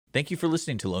Thank you for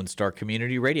listening to Lone Star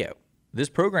Community Radio. This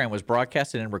program was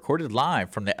broadcasted and recorded live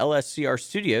from the LSCR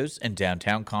studios in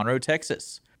downtown Conroe,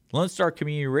 Texas. Lone Star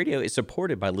Community Radio is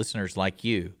supported by listeners like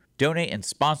you. Donate and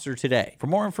sponsor today. For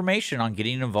more information on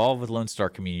getting involved with Lone Star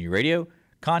Community Radio,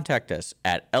 contact us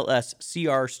at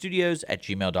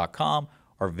lscrstudios@gmail.com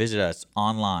or visit us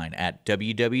online at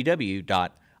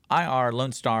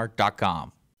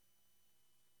www.irlonestar.com.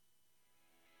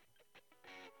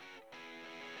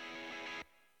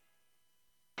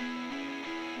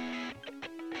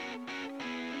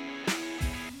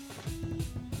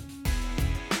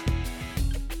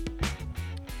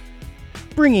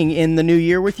 Bringing in the new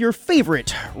year with your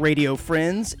favorite radio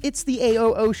friends, it's the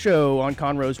AOO Show on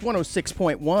Conroe's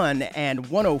 106.1 and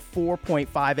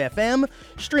 104.5 FM,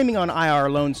 streaming on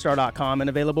irlonestar.com and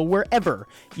available wherever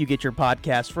you get your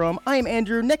podcast from. I am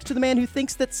Andrew, next to the man who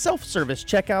thinks that self-service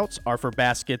checkouts are for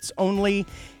baskets only.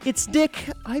 It's Dick.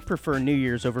 I prefer New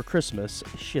Year's over Christmas.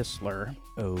 Schisler.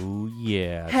 Oh,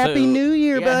 yeah. Happy New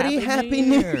Year, buddy. Happy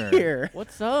New Year.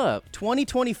 What's up?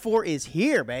 2024 is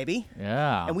here, baby.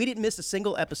 Yeah. And we didn't miss a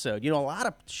single episode. You know, a lot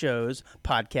of shows,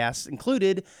 podcasts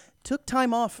included, took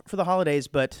time off for the holidays,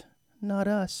 but not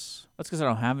us. That's because I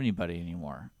don't have anybody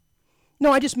anymore.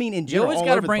 No, I just mean in general. You always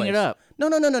got to bring it up. No.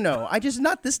 I just,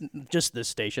 not just this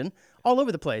station. All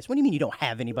over the place. What do you mean you don't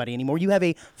have anybody anymore? You have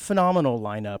a phenomenal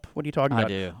lineup. What are you talking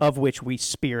about? I do. Of which we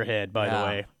spearhead, by the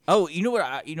way. Oh, you know what?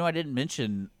 I didn't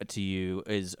mention to you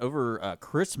is over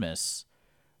Christmas,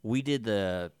 we did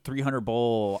the 300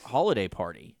 Bowl holiday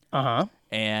party. Uh-huh.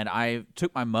 And I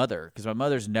took my mother, because my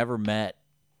mother's never met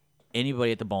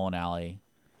anybody at the bowling alley.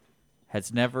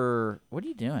 Has never... What are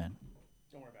you doing?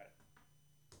 Don't worry about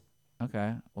it.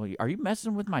 Okay. Well, are you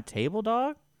messing with my table,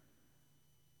 dog?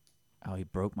 Oh, he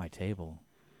broke my table.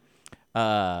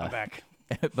 I'm back.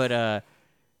 But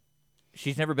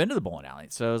she's never been to the bowling alley.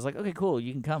 So I was like, okay, cool,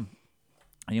 you can come.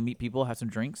 And you'll meet people, have some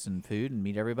drinks and food, and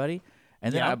meet everybody.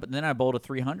 And then I bowled a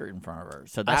 300 in front of her.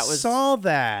 So that I saw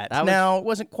that. That now, it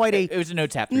wasn't quite a... It was a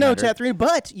no-tap 300. No-tap 300,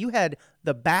 but you had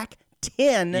the back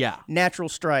 10 Yeah. natural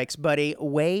strikes, buddy.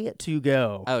 Way to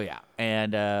go. Oh, yeah.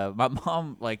 And my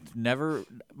mom, my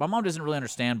mom doesn't really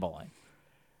understand bowling.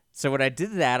 So when I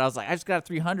did that, I was like, I just got a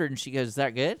 300, and she goes, is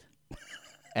that good?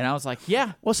 And I was like,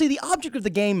 yeah. Well, see, the object of the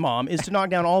game, Mom, is to knock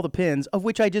down all the pins, of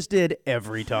which I just did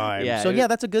every time. Yeah, So,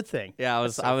 that's a good thing. Yeah,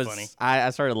 I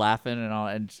started laughing and all,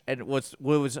 and what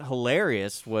was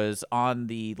hilarious was on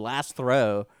the last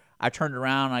throw, I turned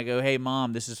around and I go, hey,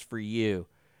 Mom, this is for you.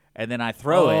 And then I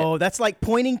throw it. Oh, that's like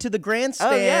pointing to the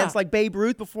grandstands, yeah. like Babe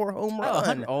Ruth before home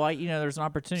run. There's an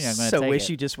opportunity. I'm going to take wish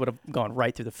it. you just would have gone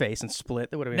right through the face and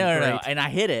split. That would have been No. great. And I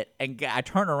hit it, and I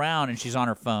turn around, and she's on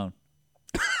her phone.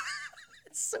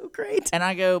 It's so great. And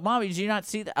I go, Mommy, did you not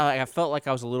see that? I felt like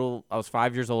I was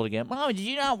 5 years old again. Mommy, did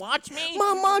you not watch me?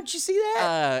 Mom, did you see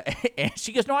that? And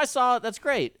she goes, no, I saw it. That's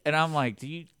great. And I'm like,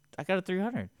 I got a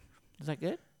 300. Is that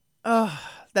good?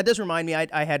 That does remind me,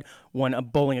 I had a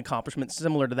bowling accomplishment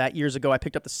similar to that years ago. I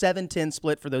picked up the 7-10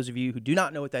 split. For those of you who do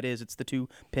not know what that is, it's the two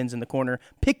pins in the corner.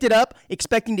 Picked it up,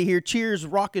 expecting to hear cheers,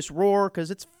 raucous roar,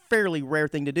 because it's a fairly rare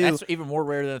thing to do. That's even more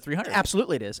rare than a 300.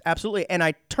 Absolutely it is. Absolutely. And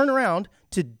I turn around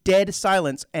to dead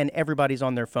silence, and everybody's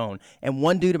on their phone. And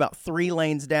one dude about 3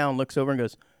 lanes down looks over and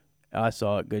goes, I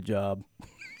saw it. Good job.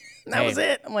 That was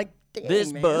it. I'm like, dang,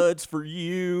 this man. bud's for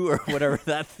you, or whatever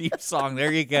that theme song.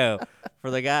 There you go. For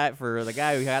the guy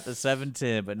who got the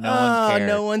 710, but no one cared.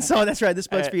 No one saw. That's right. This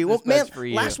bud's for you. Well, This man, bud's for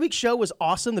you. last week's show was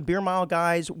awesome. The Beer Mile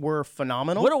guys were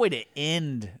phenomenal. What a way to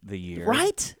end the year.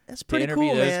 Right? That's pretty to interview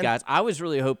cool, those man. guys. I was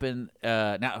really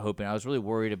I was really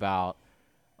worried about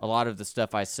a lot of the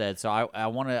stuff I said. So I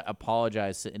want to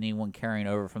apologize to anyone carrying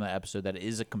over from that episode that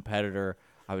is a competitor.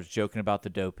 I was joking about the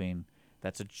doping.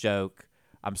 That's a joke.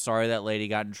 I'm sorry that lady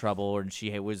got in trouble, and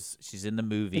she's in the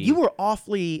movie. You were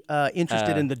awfully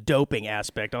interested in the doping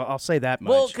aspect. I'll say that much.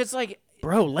 Well, because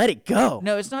bro, let it go.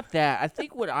 No, it's not that. I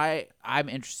think what I'm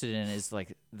interested in is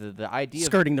like the idea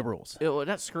skirting the rules.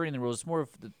 Not skirting the rules. It's more of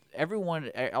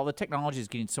all the technology is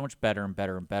getting so much better and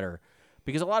better and better,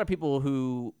 because a lot of people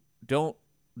who don't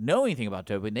know anything about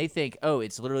doping, they think, oh,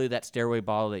 it's literally that steroid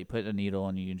bottle that you put in a needle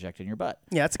and you inject in your butt.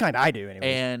 Yeah, that's the kind I do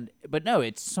anyway. But no,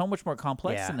 it's so much more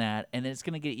complex than that, and it's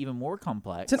going to get even more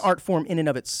complex. It's an art form in and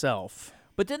of itself.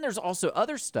 But then there's also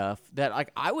other stuff that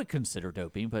like I would consider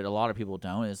doping, but a lot of people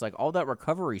don't. It's like all that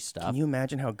recovery stuff. Can you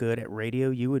imagine how good at radio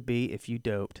you would be if you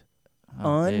doped?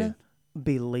 Dude.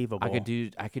 Unbelievable. I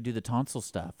could do the tonsil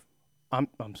stuff. I'm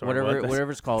sorry.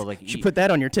 Whatever it's called. Like you should put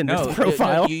that on your Tinder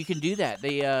profile. No, you can do that.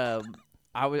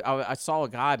 I saw a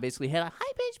guy basically had a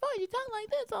high pitched voice. You talk like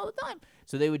this all the time.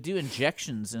 So they would do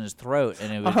injections in his throat,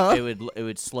 and it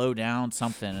would slow down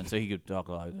something, and so he could talk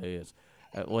like this.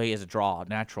 Well, he has a draw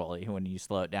naturally when you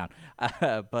slow it down.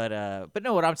 But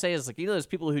no, what I'm saying is like those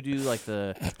people who do like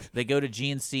they go to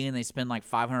GNC and they spend like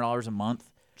 $500 a month.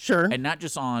 Sure. And not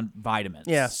just on vitamins.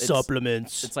 Yeah,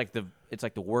 supplements. It's like the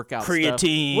workout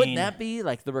creatine. Stuff. Wouldn't that be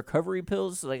like the recovery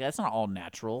pills? Like that's not all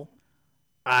natural.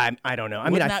 I don't know.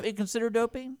 Wouldn't that be considered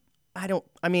doping?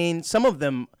 I mean, some of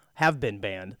them have been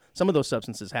banned. Some of those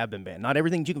substances have been banned. Not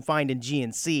everything you can find in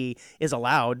GNC is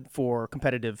allowed for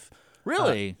competitive.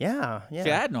 Really? Yeah.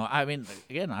 See, I mean,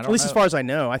 again, I don't know. At least as far as I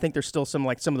know. I think there's still some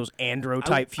of those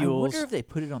andro-type fuels. I wonder if they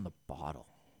put it on the bottle.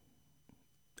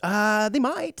 They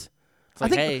might. It's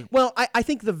like, I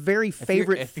think the very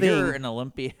favorite if thing. If you're an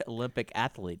Olympic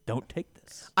athlete, don't take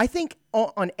this. I think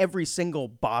on every single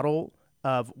bottle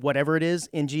of whatever it is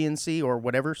in GNC or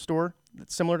whatever store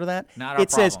that's similar to that, it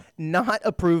says not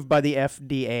approved by the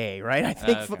FDA, right? I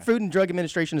think Food and Drug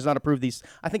Administration has not approved these.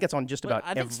 I think that's on just about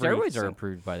every. I think steroids are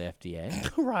approved by the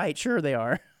FDA. Right, sure they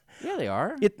are. Yeah, they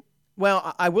are.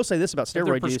 Well, I will say this about steroid use.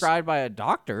 They're prescribed by a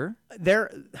doctor.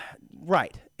 They're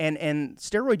right, and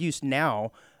steroid use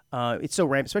now, it's so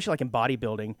rampant, especially like in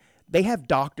bodybuilding. They have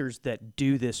doctors that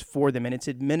do this for them, and it's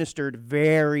administered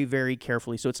very, very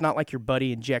carefully. So it's not like your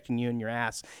buddy injecting you in your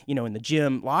ass, in the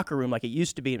gym locker room like it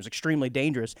used to be. It was extremely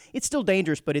dangerous. It's still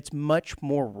dangerous, but it's much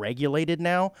more regulated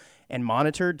now and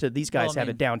monitored. These guys have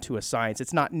it down to a science.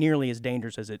 It's not nearly as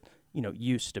dangerous as it,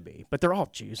 used to be. But they're all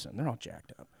juicing. They're all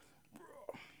jacked up.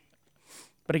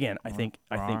 But again, I think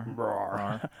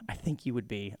you would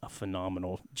be a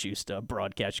phenomenal juiced up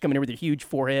broadcast. Coming in with your huge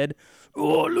forehead.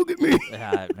 Oh, look at me.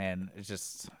 Man, it's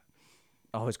just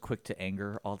always quick to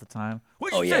anger all the time.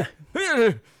 Yeah.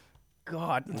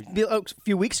 God. A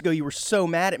few weeks ago, you were so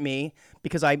mad at me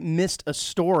because I missed a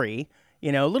story. A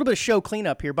little bit of show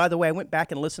cleanup here. By the way, I went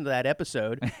back and listened to that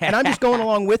episode, and I'm just going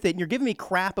along with it, and you're giving me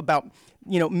crap about,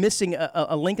 missing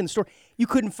a link in the story. You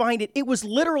couldn't find it. It was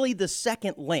literally the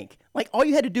second link. Like, all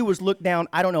you had to do was look down,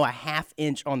 I don't know, a half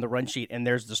inch on the run sheet, and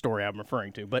there's the story I'm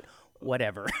referring to, but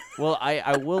whatever. Well,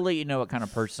 I will let you know what kind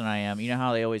of person I am. You know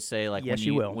how they always say, like, yes,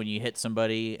 when you hit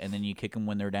somebody and then you kick them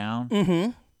when they're down?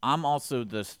 Mm-hmm. I'm also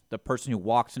the person who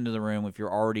walks into the room. If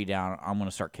you're already down, I'm going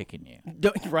to start kicking you.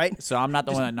 Right? So I'm not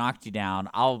the one that knocked you down.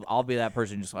 I'll be that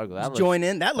person just like, join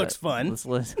in. That looks fun.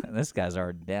 This guy's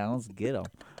already down. Let's get him.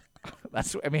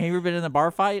 Have you ever been in a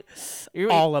bar fight?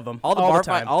 All of them.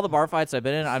 All the bar fights I've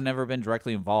been in, I've never been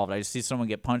directly involved. I just see someone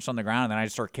get punched on the ground, and then I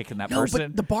just start kicking that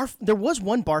person. But there was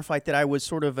one bar fight that I was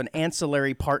sort of an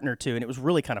ancillary partner to, and it was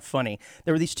really kind of funny.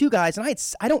 There were these two guys, and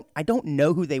I don't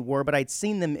know who they were, but I'd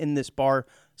seen them in this bar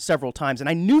several times, and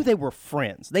I knew they were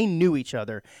friends. They knew each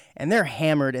other, and they're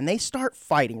hammered, and they start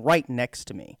fighting right next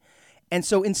to me. And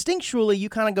so instinctually, you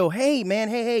kind of go, hey, man,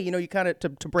 hey, you kind of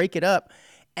to break it up.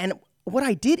 And what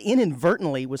I did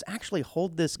inadvertently was actually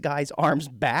hold this guy's arms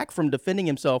back from defending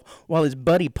himself while his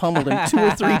buddy pummeled him 2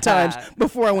 or 3 times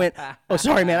before I went, oh,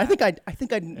 sorry, man, I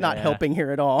think I'm not helping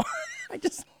here at all.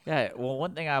 Well,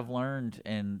 one thing I've learned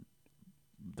in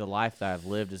the life that I've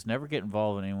lived is never get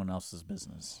involved in anyone else's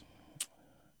business.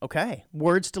 Okay.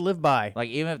 Words to live by. Like,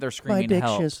 even if they're screaming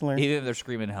help.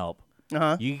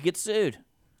 You can get sued.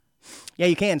 Yeah,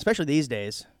 you can, especially these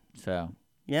days. So.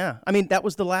 Yeah. I mean, that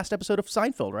was the last episode of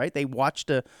Seinfeld, right? They watched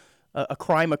a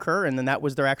crime occur, and then that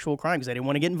was their actual crime because they didn't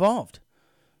want to get involved.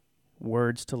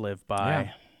 Words to live by.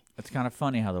 Yeah. It's kind of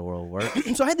funny how the world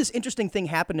works. So I had this interesting thing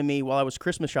happen to me while I was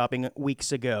Christmas shopping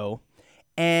weeks ago,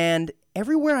 and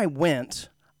everywhere I went,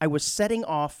 I was setting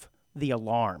off the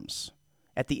alarms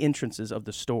at the entrances of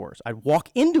the stores. I'd walk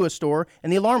into a store,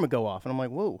 and the alarm would go off, and I'm like,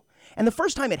 whoa. And the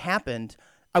first time it happened,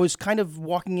 I was kind of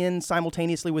walking in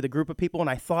simultaneously with a group of people, and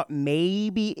I thought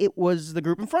maybe it was the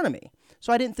group in front of me.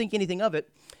 So I didn't think anything of it.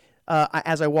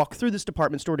 As I walk through this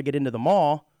department store to get into the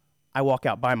mall, I walk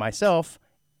out by myself,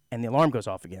 and the alarm goes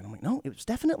off again. I'm like, no, it was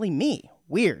definitely me.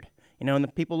 Weird. And the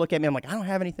people look at me. I'm like, I don't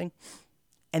have anything.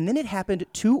 And then it happened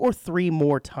 2 or 3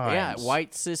 more times. Yeah,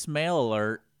 white cis male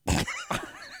alert.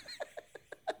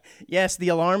 Yes, the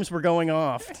alarms were going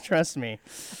off. Trust me.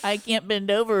 I can't bend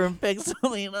over and pick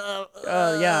something up.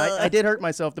 Yeah, I did hurt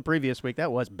myself the previous week.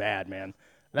 That was bad, man.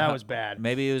 That was bad.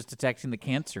 Maybe it was detecting the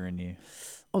cancer in you.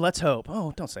 Oh, let's hope.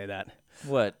 Oh, don't say that.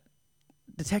 What?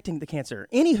 Detecting the cancer.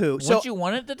 Anywho. Would you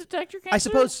want it to detect your cancer? I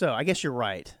suppose so. I guess you're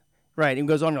right. Right. And it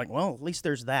goes on. You're like, well, at least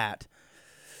there's that.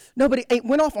 No, but it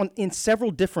went off in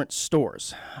several different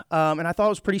stores. And I thought it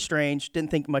was pretty strange.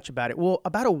 Didn't think much about it. Well,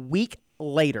 about a week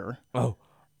later. Oh.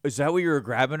 Is that what you were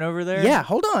grabbing over there? Yeah,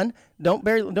 hold on. Don't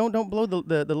blow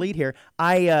the lead here.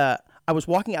 I was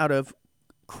walking out of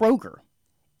Kroger,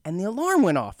 and the alarm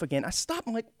went off again. I stopped.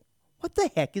 I'm like, what the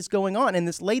heck is going on? And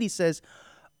this lady says,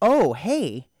 oh,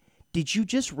 hey, did you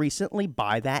just recently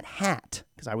buy that hat?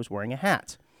 Because I was wearing a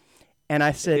hat. And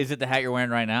I said, Is it the hat you're wearing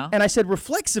right now? and I said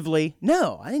reflexively,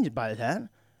 no, I didn't just buy the hat.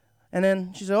 And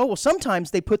then she said, oh, well,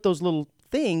 sometimes they put those little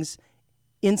things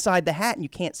inside the hat and you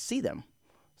can't see them.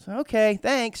 So, okay,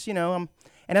 thanks. And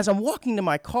as I'm walking to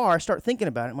my car, I start thinking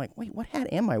about it. I'm like, wait, what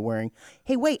hat am I wearing?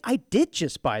 Hey, wait, I did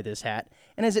just buy this hat.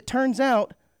 And as it turns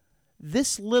out,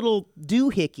 this little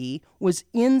doohickey was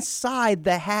inside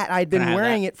the hat. I'd been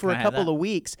wearing it for a couple of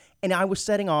weeks, and I was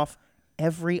setting off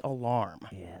every alarm.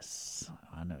 Yes.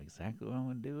 I know exactly what I'm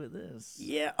going to do with this.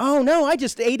 Yeah. Oh, no, I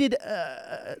just aided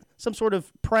some sort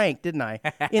of prank, didn't I?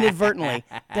 Inadvertently.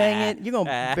 Dang it. You're going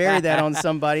to bury that on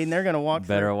somebody, and they're going to walk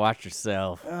Better through. watch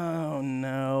yourself. Oh,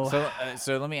 no.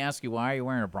 So let me ask you, why are you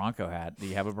wearing a Bronco hat? Do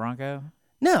you have a Bronco?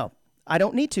 No, I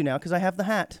don't need to now because I have the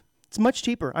hat. It's much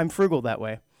cheaper. I'm frugal that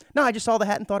way. No, I just saw the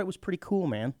hat and thought it was pretty cool,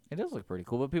 man. It does look pretty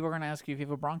cool, but people are going to ask you if you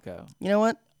have a Bronco. You know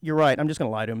what? You're right. I'm just going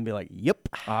to lie to them and be like, yep.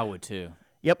 I would too.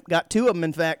 Yep, got two of them,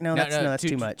 in fact. No, that's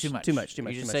too much. Too much. Too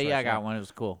much. You just say, yeah, I got one. It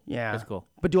was cool. Yeah. It's cool.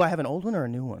 But do I have an old one or a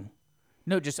new one?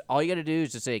 No, just all you got to do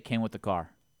is just say it came with the car.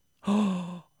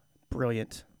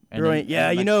 Brilliant. And Brilliant.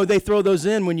 then- Yeah, they throw those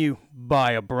in when you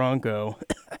buy a Bronco.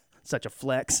 Such a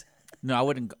flex. No,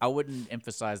 I wouldn't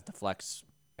emphasize the flex.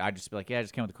 I'd just be like, yeah, it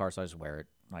just came with the car, so I just wear it.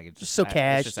 Like it's Just so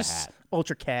cash. It's just a hat.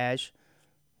 Ultra cash.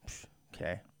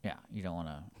 Okay. Yeah, you don't want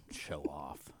to show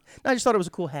off. I just thought it was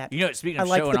a cool hat. Speaking I of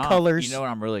like showing the off, colors. you know what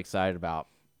I'm really excited about?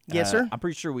 Yes, sir? I'm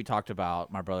pretty sure we talked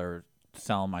about my brother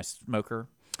selling my smoker.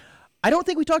 I don't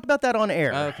think we talked about that on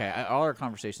air. Okay, all our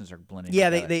conversations are blending Yeah,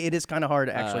 together. it is kind of hard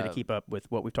actually to keep up with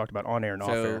what we've talked about on air and off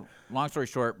air. So, long story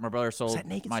short, my brother Is sold that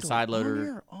naked my story side on loader.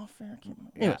 air or off air? I can't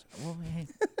remember. Yeah.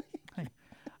 Anyways.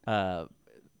 Well, hey.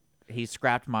 He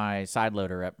scrapped my side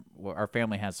loader. Our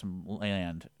family has some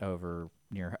land over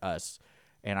near us,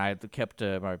 and I kept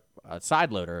my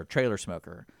side loader, a trailer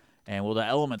smoker. And the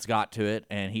elements got to it,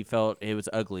 and he felt it was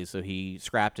ugly, so he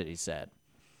scrapped it. He said,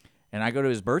 and I go to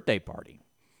his birthday party,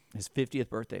 his 50th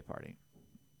birthday party,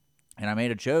 and I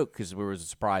made a joke because it was a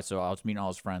surprise. So I was meeting all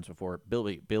his friends before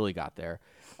Billy got there,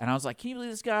 and I was like, "Can you believe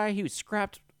this guy? He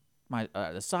scrapped my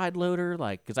the side loader,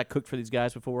 like because I cooked for these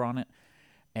guys before on it."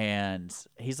 And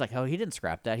he's like, "Oh, he didn't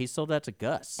scrap that. He sold that to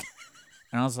Gus."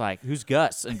 And I was like, "Who's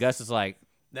Gus?" And Gus is like,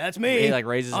 That's me. He like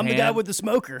raises his I'm hand. the guy with the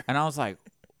smoker. And I was like,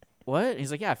 "What?" And he's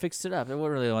like, "Yeah, I fixed it up. It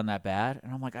wasn't really that bad."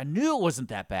 And I'm like, "I knew it wasn't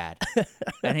that bad."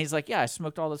 And he's like, "Yeah, I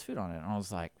smoked all this food on it." And I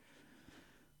was like,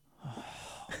 "Oh,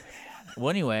 man." Well,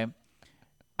 anyway,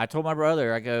 I told my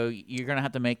brother, I go, "You're gonna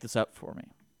have to make this up for me."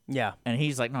 Yeah. And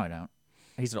he's like, "No, I don't."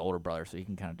 He's an older brother, so he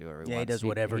can kind of do whatever he Yeah, he wants. does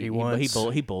whatever he wants.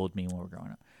 He bullied me when we were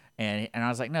growing up. And I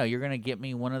was like, "No, you're going to get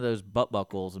me one of those butt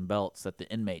buckles and belts that the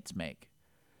inmates make."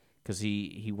 Because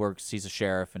he works, he's a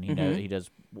sheriff, and he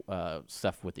does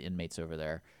stuff with the inmates over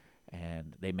there.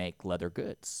 And they make leather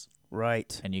goods.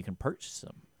 Right. And you can purchase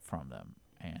them from them.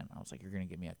 And I was like, "You're going to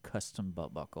give me a custom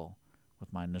butt buckle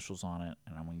with my initials on it,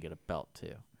 and I'm going to get a belt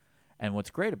too." And what's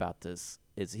great about this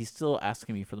is he's still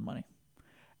asking me for the money.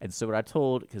 And so what I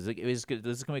told, because this is going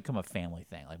to become a family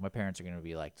thing. Like my parents are going to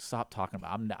be like, "Stop talking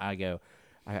about."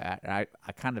 I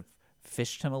kind of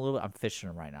fished him a little bit. I'm fishing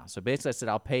him right now. So basically, I said,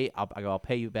 "I'll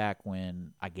pay you back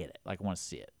when I get it. Like I want to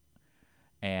see it."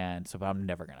 And so, but I'm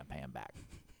never going to pay him back,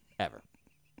 ever.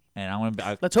 And I want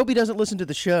to. Let's hope he doesn't listen to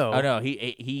the show. Oh no,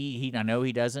 he. I know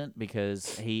he doesn't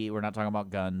because we're not talking about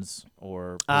guns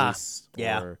or police.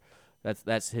 Yeah. Or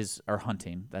that's his or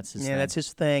hunting. That's his. Yeah, thing. that's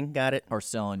his thing. Got it. Or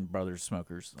selling brothers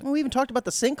smokers. Well, we even talked about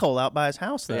the sinkhole out by his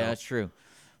house, though. Yeah, that's true.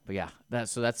 But yeah,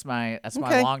 that's my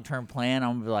Okay. long-term plan.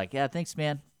 I'm gonna be like, "Yeah, thanks,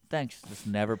 man. Thanks." Just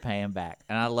never pay him back.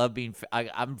 And I love being.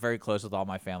 I'm very close with all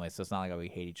my family, so it's not like we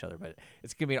hate each other. But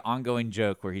it's gonna be an ongoing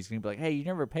joke where he's gonna be like, "Hey, you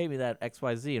never pay me that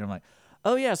XYZ," and I'm like,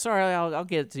 "Oh yeah, sorry. I'll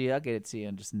get it to you. I'll get it to you,"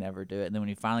 and just never do it. And then when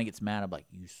he finally gets mad, I'm like,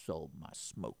 "You sold my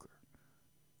smoker."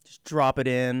 Just drop it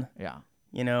in. Yeah.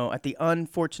 At the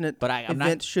unfortunate But I'm event,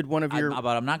 not, should one of your but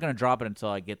I'm not gonna drop it until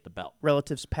I get the belt.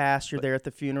 relatives pass, you're there at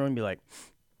the funeral and be like,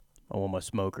 "I want my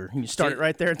smoker." And you start it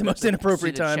right there at the most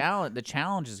inappropriate See, time. The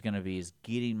challenge is going to be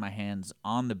getting my hands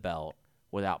on the belt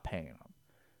without paying them.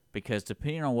 Because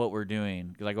depending on what we're doing,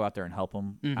 because I go out there and help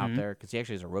him out there, because he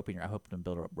actually has a roping arena. I helped him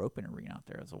build a roping arena out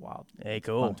there. It's a wild,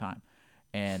 fun time.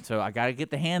 And so I got to get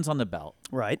the hands on the belt.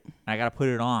 Right. And I got to put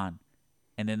it on.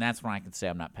 And then that's when I can say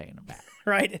I'm not paying him back.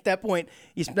 Right. At that point,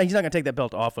 he's not going to take that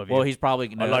belt off of you. Well, he's probably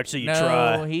I'd like to see you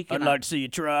try. He I'd like to see you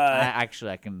try. I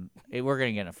can. We're going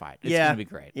to get in a fight. It's Yeah. going to be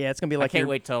great. Yeah, it's going to be like I can't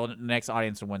wait till the next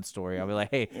Audience and Win story. I'll be like,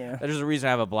 "Hey, Yeah. there's a reason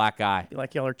I have a black eye."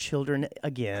 Like y'all are children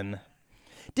again.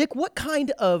 Dick, what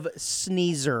kind of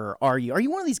sneezer are you? Are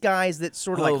you one of these guys that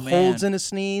sort of Oh, holds man. in a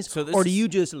sneeze, So this or do is- you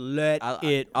just let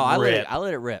it I rip?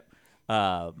 let it rip.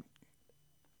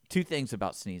 Two things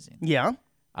about sneezing. Yeah.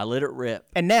 I let it rip.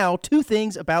 And now, 2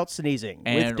 things about sneezing with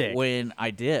And Dick. when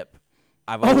I dip,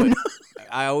 no.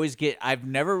 I always get. I've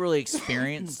never really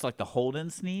experienced like the hold-in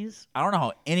sneeze. I don't know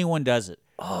how anyone does it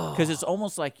because it's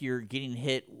almost like you're getting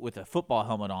hit with a football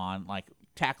helmet on, like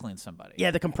tackling somebody.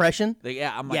 Yeah, the compression.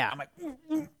 I'm like, Yeah. I'm like,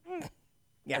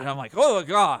 Yeah. and I'm like, oh my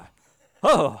god,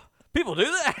 oh, people do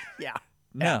that. Yeah.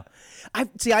 No, I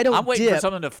don't I'm waiting dip. for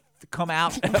something to come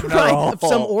out Right, of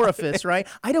some orifice, right?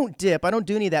 I don't dip. I don't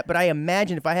do any of that. But I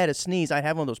imagine if I had a sneeze, I'd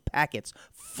have one of those packets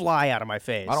fly out of my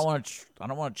face. I don't want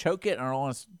to choke it. I don't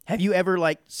want to. Have you ever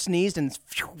like sneezed and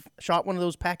shot one of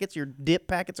those packets, your dip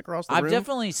packets across the I've room?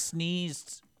 definitely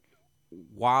sneezed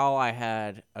while I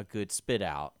had a good spit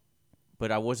out,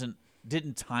 but I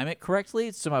didn't time it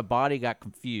correctly, so my body got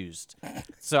confused.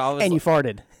 So I was And you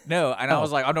farted. I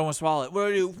was like, I don't want to swallow it. What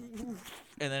do I do?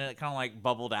 And then it kind of like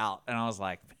bubbled out, and I was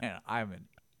like, man, I'm an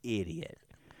idiot.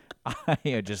 I'm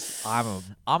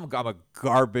a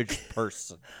garbage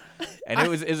person. And it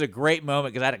was a great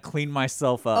moment because I had to clean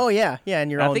myself up. Oh yeah, yeah,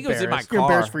 and you're I all think it was in my embarrassed. You're car.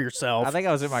 embarrassed for yourself. I think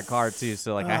I was in my car too,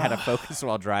 so like I had to focus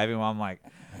while driving. While I'm like,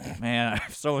 man,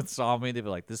 if someone saw me, they'd be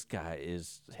like, "This guy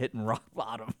is hitting rock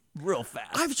bottom real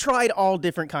fast." I've tried all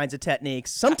different kinds of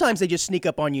techniques. Sometimes they just sneak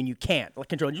up on you and you can't like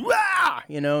control. Wah!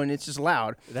 And it's just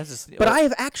loud. That's just. But I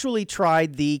have actually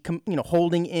tried the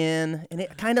holding in, and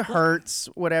it kind of hurts,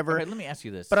 whatever. Okay, let me ask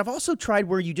you this. But I've also tried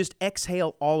where you just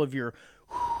exhale all of your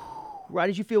right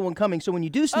as you feel one coming. So when you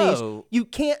do sneeze, you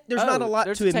can't. There's not a lot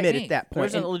there's to admit technique. at that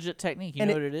point. There's a legit technique. You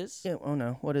know what it is? Yeah, oh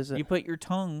no, what is it? You put your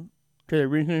tongue To the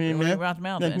roof around the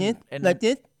mouth like this, and like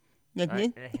this, like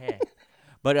this.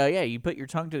 But yeah, you put your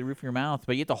tongue to the roof of your mouth,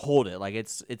 but you have to hold it. Like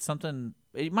it's something.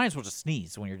 You might as well just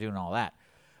sneeze when you're doing all that.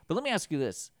 But let me ask you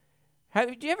this: Have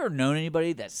you ever known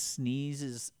anybody that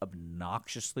sneezes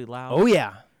obnoxiously loud? Oh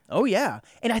yeah.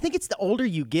 And I think it's the older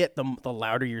you get, the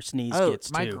louder your sneeze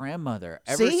gets my too. grandmother.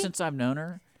 Ever See? since I've known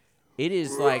her, it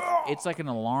is like it's like an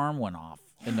alarm went off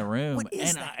in the room, What is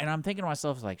and that? and I'm thinking to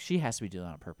myself like she has to be doing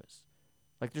that on purpose.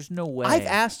 Like there's no way. I've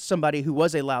asked somebody who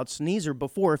was a loud sneezer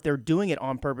before if they're doing it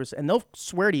on purpose, and they'll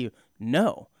swear to you,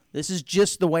 no, this is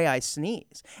just the way I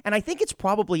sneeze. And I think it's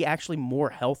probably actually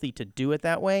more healthy to do it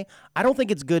that way. I don't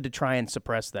think it's good to try and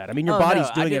suppress that. I mean, your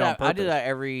body's doing it on purpose. I did that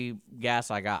every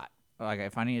gas I got. Like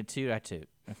if I need a toot, I toot.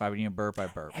 If I need a burp, I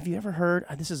burp. Have you ever heard?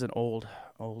 This is an old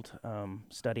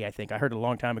study. I think I heard it a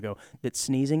long time ago that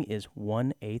sneezing is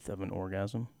 1/8 of an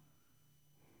orgasm.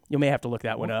 You may have to look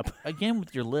that one up. Again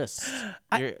with your list,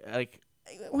 you're like.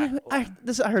 I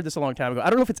heard this a long time ago. I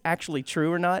don't know if it's actually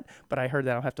true or not, but I heard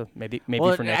that. I'll have to maybe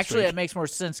Well, for next actually, week. it makes more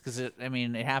sense because it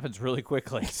happens really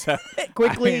quickly. So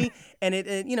Quickly, I mean, and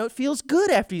it feels good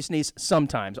after you sneeze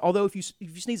sometimes. Although if you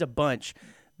sneeze a bunch,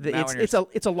 Not when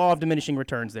it's a law of diminishing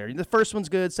returns there. The first one's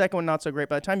good, second one not so great.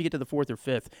 By the time you get to the fourth or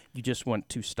fifth, you just want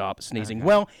to stop sneezing. Okay.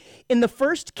 Well, in the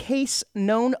first case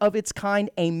known of its kind,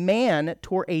 a man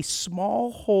tore a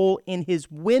small hole in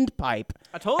his windpipe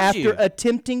I told after you.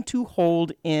 attempting to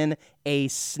hold in a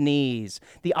sneeze.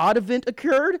 The odd event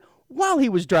occurred while he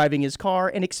was driving his car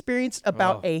and experienced a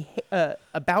bout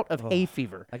of hay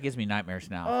fever. that gives me nightmares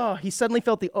now. Oh, he suddenly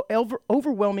felt the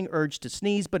overwhelming urge to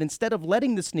sneeze, but instead of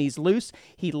letting the sneeze loose,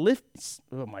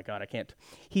 oh my God, I can't.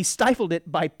 He stifled it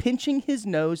by pinching his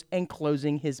nose and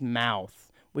closing his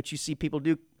mouth, which you see people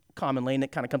do commonly, and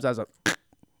it kind of comes out as a.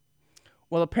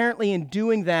 Well, apparently in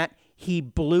doing that, he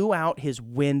blew out his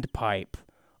windpipe.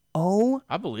 Oh,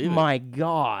 I believe it. my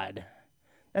God.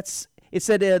 It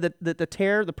said that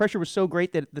the pressure was so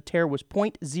great that the tear was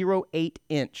 0.08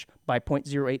 inch by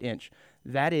 0.08 inch.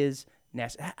 That is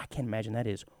nasty. I can't imagine that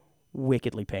is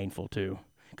wickedly painful too.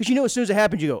 Because as soon as it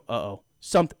happens, you go, uh-oh,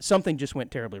 something just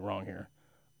went terribly wrong here.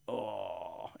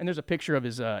 Oh, and there's a picture of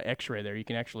his X-ray there. You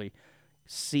can actually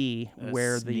see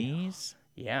where sneeze?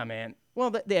 Yeah, man. Well,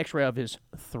 the X-ray of his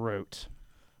throat.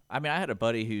 I mean, I had a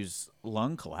buddy whose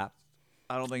lung collapsed.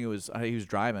 I don't think it was. He was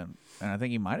driving, and I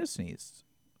think he might have sneezed.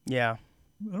 Yeah.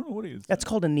 I don't know what he is. That's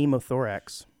called a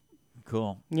pneumothorax.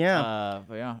 Cool. Yeah.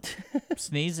 But yeah.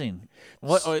 Sneezing.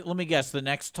 Let me guess. The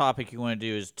next topic you want to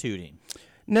do is tooting.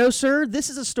 No, sir.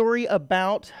 This is a story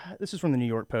about, this is from the New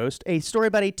York Post, a story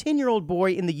about a 10-year-old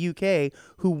boy in the UK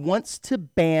who wants to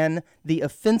ban the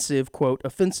offensive, quote,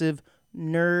 offensive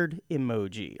nerd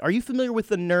emoji. Are you familiar with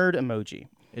the nerd emoji?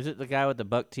 Is it the guy with the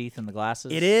buck teeth and the glasses?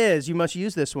 It is. You must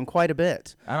use this one quite a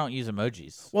bit. I don't use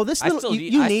emojis. Well, this I little, still,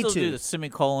 you I need still to. do the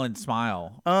semicolon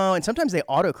smile. Oh, and sometimes they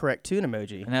autocorrect to an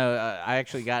emoji. No, I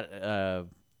actually got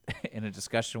in a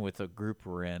discussion with a group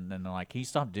we're in, and they're like, "Can you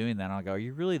stop doing that?" And I'll go, "Are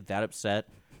you really that upset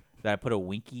that I put a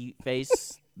winky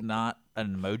face, not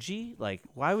an emoji? Like,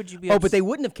 why would you be?" Oh, but they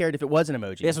wouldn't have cared if it was an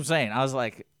emoji. That's what I'm saying. I was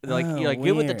like, you like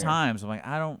get with the weird. times. I'm like,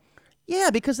 I don't. Yeah,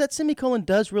 because that semicolon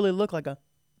does really look like a.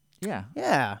 Yeah,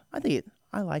 Yeah,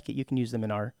 I like it. You can use them in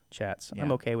our chats. I'm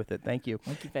Yeah. okay with it. Thank you.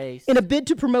 winky face. In a bid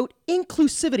to promote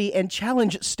inclusivity and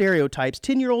challenge stereotypes,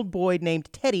 10-year-old boy named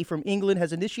Teddy from England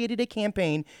has initiated a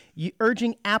campaign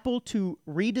urging Apple to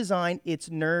redesign its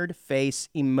nerd face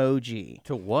emoji.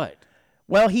 To what?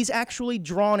 Well, he's actually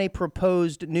drawn a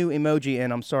proposed new emoji,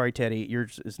 and I'm sorry, Teddy,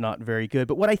 yours is not very good.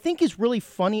 But what I think is really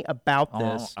funny about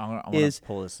this I want is to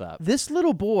pull this up. this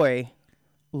little boy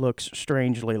looks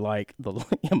strangely like the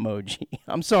emoji.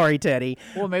 I'm sorry, Teddy.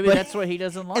 Well, maybe but- that's what he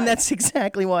doesn't like. And that's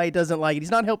exactly why he doesn't like it.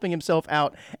 He's not helping himself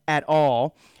out at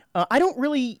all. I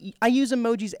use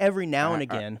emojis every now and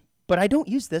again, but I don't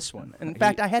use this one. In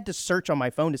fact, I had to search on my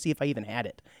phone to see if I even had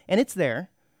it. And it's there.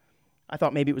 I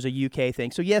thought maybe it was a UK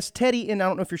thing. So yes, Teddy, and I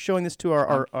don't know if you're showing this to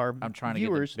our I'm trying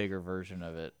viewers. to get the bigger version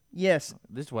of it. Yes.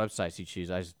 These websites you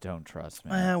choose, I just don't trust,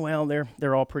 man. Well,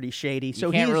 they're all pretty shady. So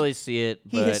You can't really see it,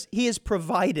 but he has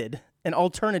provided an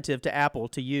alternative to Apple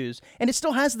to use, and it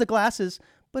still has the glasses,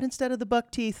 but instead of the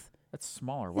buck teeth, that's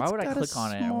smaller. Why it's would I got a click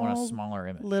on it and want a small smaller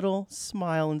image? little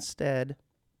smile instead.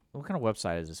 What kind of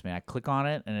website is this, man? I click on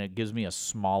it and it gives me a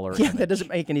smaller Yeah, image. that doesn't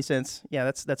make any sense. Yeah,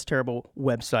 that's terrible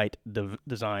website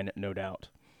design, no doubt.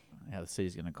 Yeah, the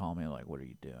city's going to call me like, what are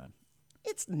you doing?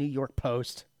 It's the New York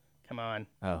Post. Come on.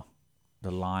 Oh,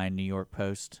 the Line New York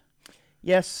Post.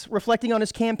 Yes, reflecting on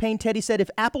his campaign, Teddy said, if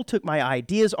Apple took my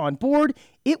ideas on board,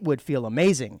 it would feel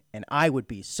amazing, and I would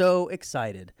be so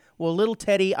excited. Well, little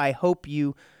Teddy, I hope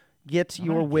you get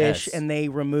your wish guess. and they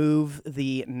remove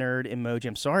the nerd emoji.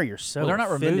 I'm sorry you're so Well, they're not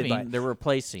offended removing, by- they're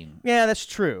replacing. Yeah, that's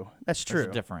true. That's There's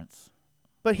true. a difference.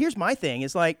 But here's my thing,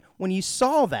 is like, when you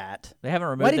saw that, They haven't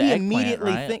removed why did the he eggplant,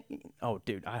 immediately right? think, oh,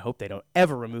 dude, I hope they don't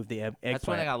ever remove the eggplant. That's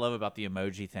one thing I love about the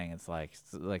emoji thing. It's like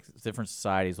different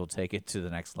societies will take it to the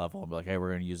next level and be like, hey, we're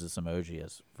going to use this emoji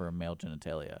as for male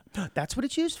genitalia. That's what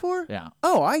it's used for? Yeah.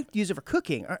 Oh, I use it for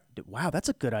cooking. Wow, that's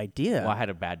a good idea. Well, I had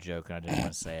a bad joke and I didn't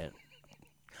want to say it.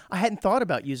 I hadn't thought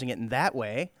about using it in that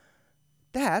way.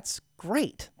 That's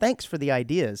great. Thanks for the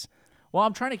ideas. Well,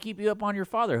 I'm trying to keep you up on your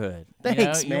fatherhood.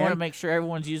 Thanks, you man. want to make sure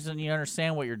everyone's using. You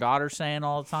understand what your daughter's saying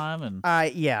all the time, and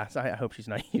Yeah, so I hope she's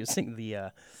not using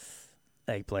the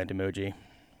eggplant emoji.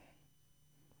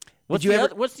 what's you the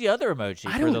ever- what's the other emoji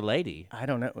I for don't- the lady? I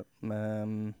don't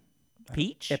know.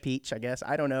 Peach. A peach, I guess.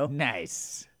 I don't know.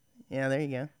 Nice. Yeah, there you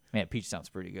go. Man, peach sounds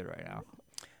pretty good right now,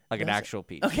 like an Does it? actual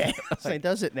peach. Okay, so it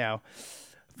does it now.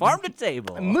 Farm to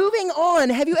table. Moving on.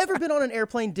 Have you ever been on an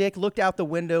airplane, Dick, looked out the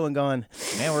window and gone,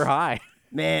 Man, we're high.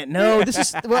 man, no, this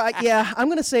is, well, yeah, I'm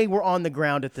going to say we're on the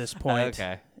ground at this point.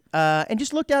 Okay. And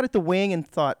just looked out at the wing and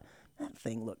thought, that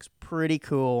thing looks pretty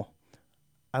cool.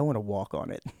 I want to walk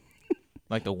on it.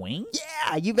 Like the wing?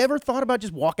 Yeah, you've ever thought about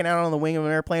just walking out on the wing of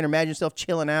an airplane or imagine yourself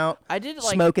chilling out, I did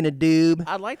like. smoking a doob?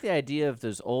 I like the idea of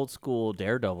those old school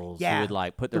daredevils Yeah, who would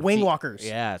like put the their wing feet- walkers.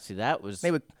 Yeah, see that was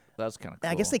They would- that was kind of cool.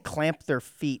 I guess they clamp their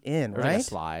feet in, Or like a right?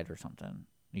 slide or something.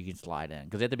 You can slide in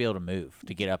because they have to be able to move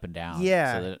to get up and down.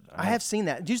 Yeah, so that, I have seen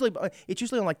that. It's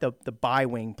usually on like the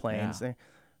bi-wing planes. Yeah.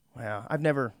 Wow, I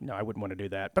wouldn't want to do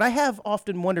that. But I have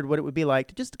often wondered what it would be like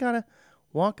to just kind of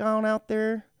walk on out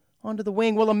there onto the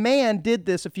wing. Well, a man did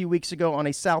this a few weeks ago on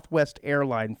a Southwest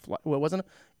airline flight. Well, it wasn't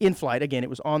in flight. Again, it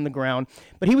was on the ground.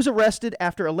 But he was arrested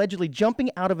after allegedly jumping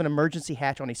out of an emergency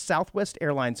hatch on a Southwest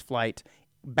Airlines flight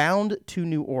bound to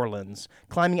New Orleans,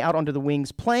 climbing out onto the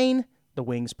wing's plane. The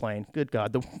wing's plane. Good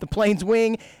God. The plane's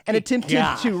wing and attempted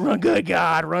to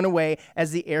run away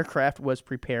as the aircraft was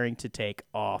preparing to take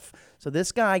off. So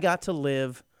this guy got to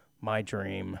live my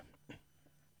dream.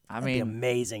 I That'd be mean,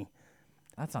 amazing.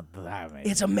 that's not that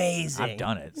amazing. It's amazing. I've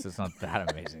done it, so it's not that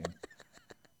amazing.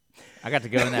 I got to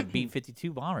go in that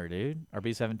B-52 bomber, dude, or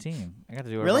B-17. I got to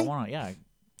do whatever Really? I want. Yeah.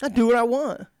 I do what I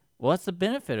want. Well, that's the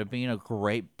benefit of being a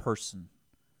great person.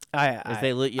 I've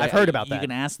I've heard about You that.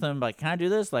 can ask them, like, can I do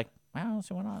this? Like, I don't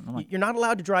see why not. And I'm like, You're not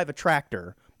allowed to drive a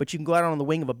tractor, but you can go out on the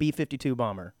wing of a B-52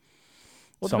 bomber.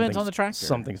 well, it depends on Something's- the tractor.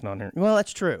 Something's not here. Well,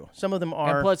 that's true. Some of them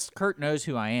are. And plus, Kurt knows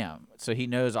who I am, so he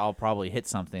knows I'll probably hit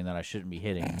something that I shouldn't be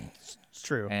hitting, It's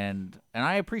true. and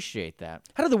I appreciate that.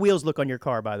 How do the wheels look on your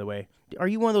car, by the way? Are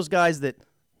you one of those guys that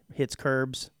hits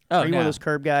curbs? Oh, Are you one no. of those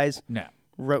curb guys? No,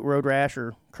 Road rash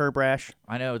or curb rash?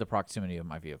 I know the proximity of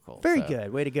my vehicle. Very so-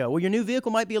 good. Way to go. Well, your new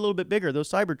vehicle might be a little bit bigger. Those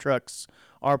Cybertrucks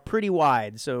are pretty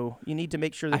wide, so you need to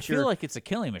make sure that I feel like it's a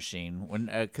killing machine when,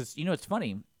 because it's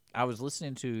funny. I was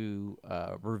listening to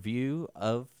a review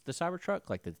of the Cybertruck,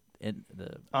 like the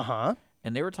Uh-huh.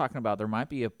 and they were talking about there might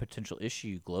be a potential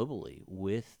issue globally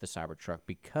with the Cybertruck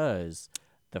because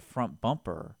the front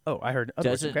bumper Oh, I heard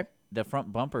otherwise. doesn't. Okay. The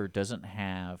front bumper doesn't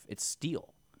have. It's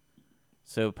steel.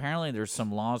 So apparently, there's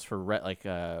some laws for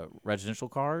residential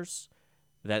cars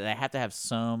that they have to have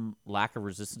some lack of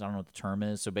resistance. I don't know what the term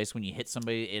is. So basically, when you hit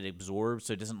somebody, it absorbs,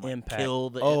 so it doesn't Impact. kill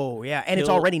the. Oh, yeah. And it's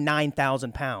kill- already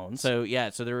 9,000 pounds. So yeah,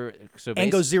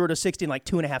 and goes 0 to 60 in like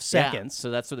 2.5 seconds. So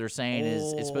that's what they're saying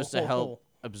is it's supposed to help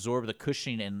absorb the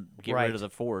cushioning and get rid of the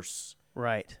force.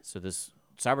 Right. So this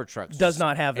Cybertruck Does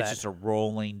not have It's that. just a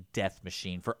rolling death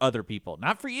machine for other people,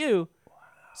 not for you.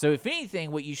 So if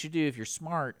anything, what you should do if you're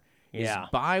smart is Yeah.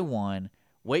 buy one,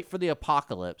 wait for the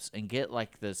apocalypse, and get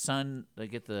like the sun.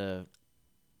 Get the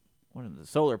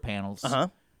solar panels. Uh-huh.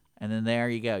 And then there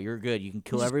you go. You're good. You can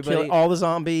kill Just everybody, kill all the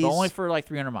zombies. but only for like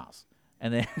 300 miles.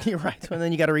 And then You're right. And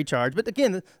then you got to recharge. But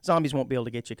again, the zombies won't be able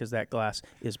to get you because that glass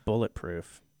is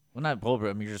bulletproof. well, not bulletproof.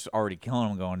 I mean, you're just already killing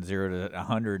them, going 0 to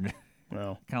 100.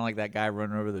 Well, Kind of like that guy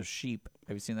running over those sheep.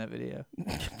 Have you seen that video?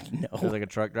 no. There's like a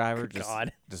truck driver Good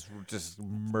God. just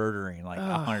murdering like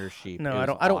 100 sheep. No, It I was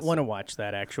don't. I don't awesome. want to watch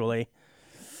that. Actually,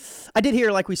 I did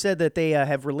hear, like we said, that they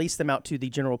have released them out to the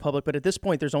general public, but at this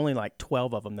point, there's only like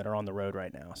 12 of them that are on the road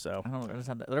right now. So I don't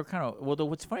understand that. They're kind of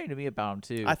what's funny to me about them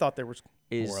too I thought there was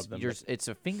is more of them. it's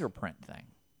a fingerprint thing.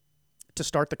 To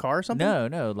start the car or something?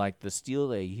 No, like the steel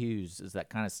they use is that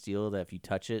kind of steel that if you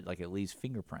touch it, like it leaves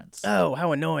fingerprints. Oh,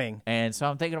 how annoying! And so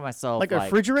I'm thinking to myself, Like a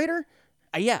refrigerator?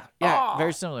 yeah,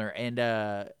 very similar. And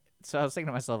so I was thinking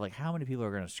to myself, like, how many people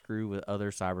are going to screw with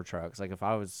other Cybertrucks? Like, if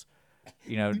I was,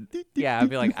 I'd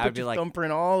be like, Put your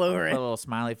thumbprint all over put it. a little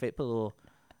smiley face, put a little.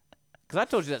 Because I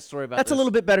told you that story about. That's a this.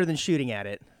 little bit better than shooting at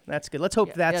it. That's good. Let's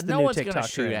hope that's the no new one's TikTok gonna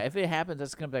shoot trend. at. If it happens,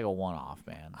 that's gonna be like a one-off,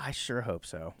 man. I sure hope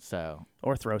so. So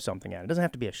Or throw something at it. It doesn't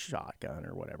have to be a shotgun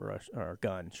or whatever, or a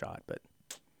gun shot, but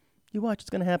you watch, it's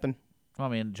going to happen. well,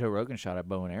 I mean, Joe Rogan shot a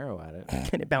bow and arrow at it,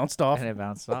 And it bounced off. and it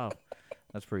bounced off.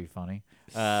 That's pretty funny.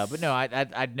 But no,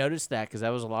 I noticed that because that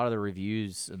was a lot of the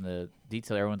reviews and the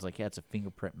detail. Everyone's like, yeah, it's a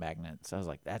fingerprint magnet. So I was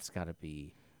like, that's got to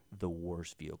be the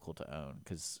worst vehicle to own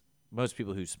because most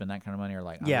people who spend that kind of money are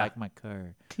like, I Yeah. like my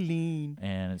car, Clean.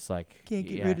 and it's like, Can't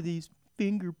get yeah. rid of these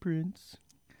fingerprints.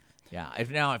 Yeah.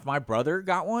 If my brother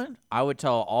got one, I would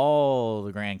tell all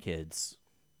the grandkids,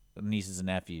 nieces and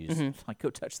nephews, like, go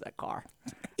touch that car.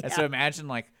 And so imagine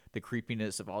like the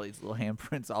creepiness of all these little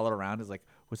handprints all around is like,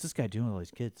 what's this guy doing with all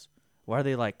these kids? Why are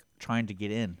they like trying to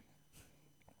get in?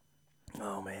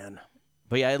 Oh, man.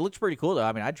 But yeah, it looks pretty cool though.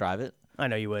 I mean, I'd drive it. I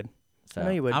know you would. So I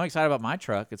know you would. I'm excited about my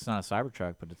truck. It's not a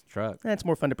Cybertruck, but it's a truck. It's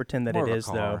more fun to pretend that More it of a is,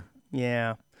 though. car.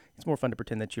 Yeah. It's more fun to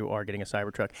pretend that you are getting a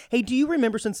Cybertruck. Hey, do you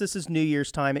remember, since this is New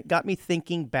Year's time, it got me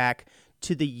thinking back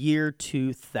to the year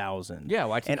 2000. Yeah,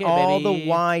 Y2K, and all baby. the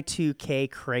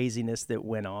Y2K craziness that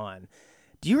went on.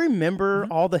 Do you remember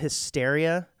Mm-hmm. all the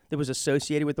hysteria that was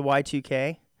associated with the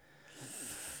Y2K?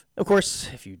 Of course,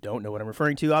 if you don't know what I'm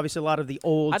referring to, obviously a lot of the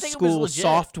old I think it was school legit.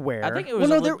 software. I think it was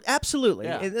well, a no, leg- absolutely.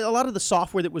 Yeah. A lot of the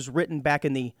software that was written back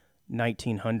in the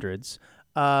 1900s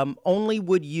only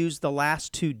would use the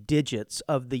last 2 digits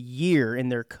of the year in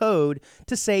their code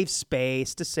to save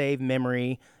space, to save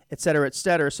memory, et cetera, et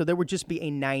cetera. So there would just be a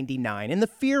 99. And the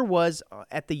fear was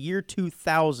at the year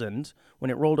 2000, when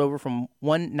it rolled over from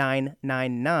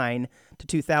 1999 to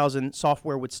 2000,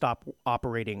 software would stop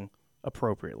operating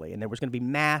appropriately. And there was going to be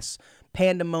mass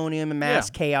pandemonium and mass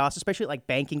chaos, especially at, like,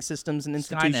 banking systems and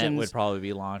institutions. Skynet would probably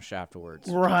be launched afterwards.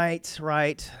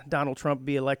 Right. Donald Trump would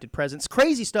be elected president.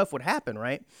 Crazy stuff would happen,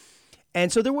 right?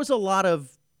 And so there was a lot of...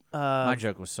 My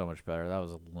joke was so much better. That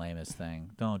was the lamest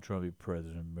thing. Donald Trump be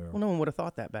president of America. well, no one would have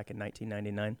thought that back in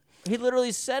 1999. He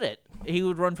literally said it. He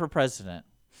would run for president.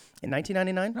 In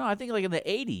 1999? No, I think like in the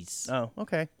 80s. Oh,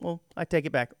 okay. Well, I take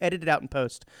it back. Edit it out in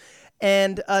post.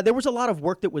 And there was a lot of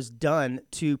work that was done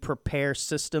to prepare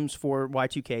systems for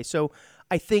Y2K. So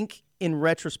I think in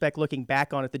retrospect, looking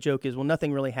back on it, the joke is, well,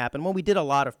 nothing really happened. Well, we did a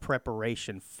lot of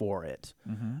preparation for it.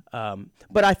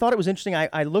 But I thought it was interesting.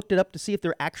 I looked it up to see if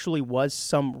there actually was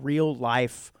some real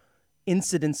life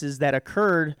incidences that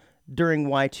occurred during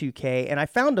Y2K. And I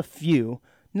found a few.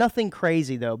 Nothing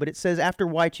crazy, though. But it says after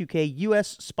Y2K,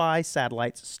 U.S. spy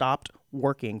satellites stopped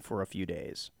working for a few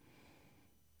days.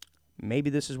 Maybe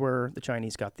this is where the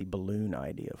Chinese got the balloon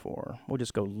idea for. We'll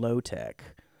just go low tech.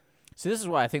 See, this is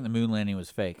why I think the moon landing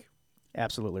was fake.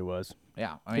 Absolutely was.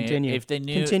 Yeah, I mean, Continue. if they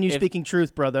knew, Continue if, speaking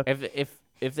truth, brother.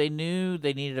 if they knew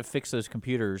they needed to fix those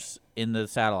computers in the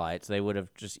satellites, they would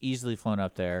have just easily flown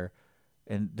up there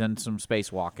and done some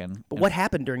spacewalking. But what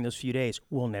happened during those few days,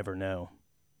 we'll never know.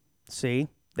 See?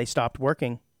 They stopped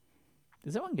working.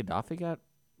 Is that when Gaddafi got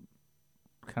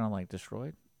kind of like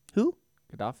destroyed? Who?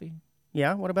 Gaddafi?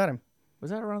 Yeah, what about him? Was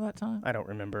that around that time? I don't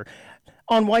remember.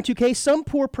 On Y2K, some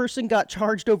poor person got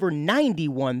charged over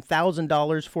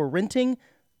 $91,000 for renting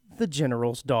the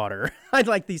general's daughter. I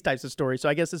like these types of stories. So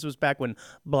I guess this was back when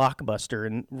Blockbuster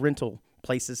and rental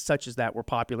places such as that were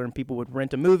popular, and people would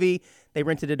rent a movie. They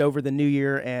rented it over the new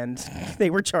year, and they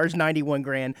were charged 91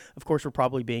 grand. Of course, we're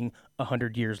probably being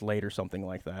 100 years late or something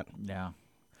like that. Yeah.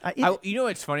 You know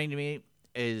what's funny to me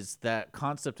is that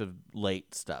concept of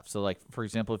late stuff. So, like, for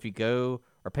example, if you go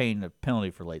or paying a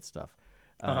penalty for late stuff,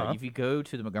 if you go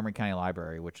to the Montgomery County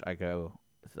Library, which I go,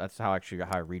 that's how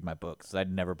I read my books.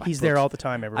 I'd never buy. He's books. there all the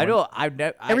time. Everyone. I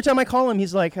know. Every time I call him,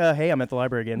 he's like, "Hey, I'm at the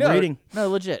library again, reading." No,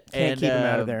 legit. Can't keep him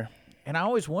out of there. And I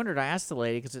always wondered. I asked the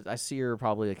lady because I see her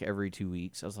probably like every 2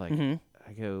 weeks. I was like,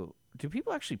 I go, do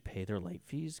people actually pay their late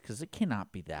fees? Because it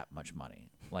cannot be that much money.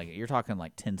 Like, you're talking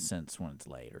like 10 cents when it's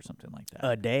late or something like that.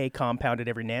 A day compounded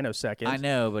every nanosecond. I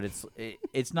know, but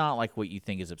it's not like what you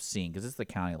think is obscene because it's the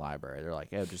county library. They're like,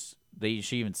 oh,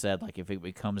 she even said, like, if it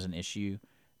becomes an issue,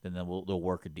 then they'll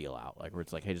work a deal out. Like, where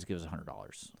it's like, hey, just give us $100.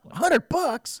 Like,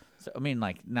 $100? So, I mean,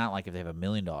 like, not like if they have $1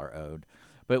 million owed.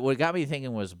 But what got me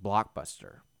thinking was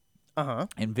Blockbuster.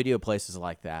 And video places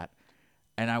like that.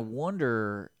 And I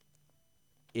wonder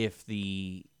if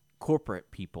the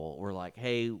corporate people were like,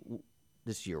 hey,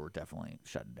 this year we're definitely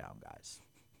shutting down, guys.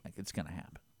 Like, it's going to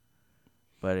happen.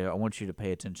 But I want you to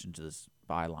pay attention to this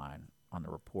byline on the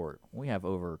report. We have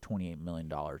over $28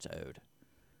 million owed.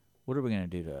 What are we going to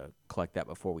do to collect that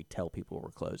before we tell people we're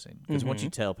closing? Because once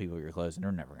you tell people you're closing,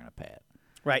 they're never going to pay it.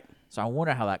 Right. So I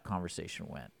wonder how that conversation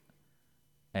went.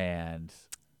 And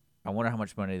I wonder how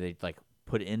much money they like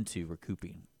put into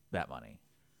recouping that money.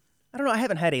 I don't know. I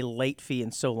haven't had a late fee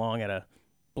in so long at a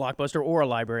Blockbuster or a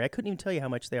library. I couldn't even tell you how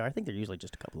much they are. I think they're usually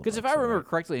just a couple of bucks. Because if I remember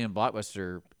correctly in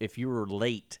Blockbuster, if you were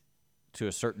late to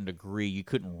a certain degree, you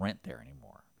couldn't rent there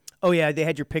anymore. Oh, yeah. They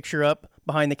had your picture up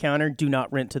behind the counter. Do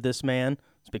not rent to this man.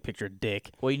 It's a big picture of Dick.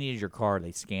 Well, you needed your card.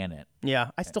 They scan it. Yeah.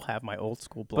 I still have my old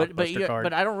school Blockbuster card.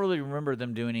 But I don't really remember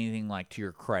them doing anything like to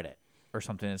your credit or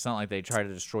something. It's not like they try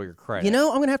to destroy your credit. You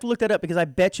know, I'm going to have to look that up because I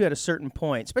bet you at a certain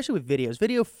point, especially with videos,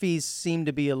 video fees seem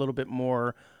to be a little bit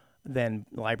more than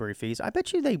library fees. I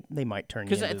bet you they might turn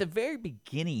you into... Because at the very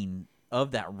beginning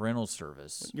of that rental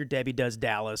service... Your Debbie Does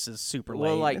Dallas is super late.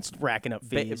 Well, like, it's racking up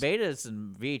fees. Betas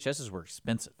and VHSs were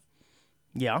expensive.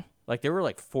 Yeah. Like, they were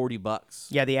like $40.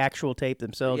 Yeah, the actual tape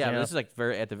themselves. Yeah, but this is like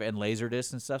very at the end,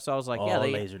 Laserdisc and stuff. So I was like,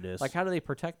 Laserdisc. Like, how do they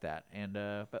protect that? And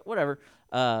but whatever.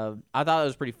 I thought it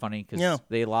was pretty funny because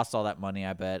they lost all that money,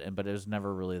 I bet, but it was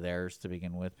never really theirs to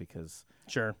begin with because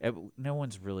no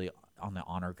one's really on the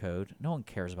honor code. No one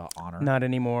cares about honor. Not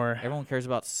anymore. Everyone cares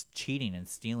about cheating and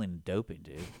stealing and doping,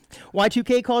 dude.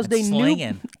 Y2K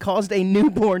caused a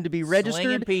newborn to be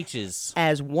registered peaches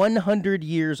as 100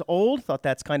 years old. Thought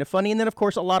that's kind of funny. And then, of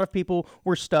course, a lot of people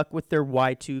were stuck with their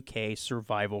Y2K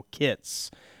survival kits.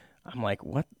 I'm like,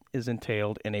 what is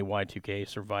entailed in a Y2K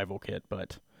survival kit?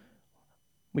 But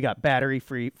we got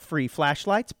battery-free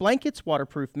flashlights, blankets,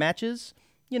 waterproof matches,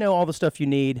 all the stuff you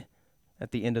need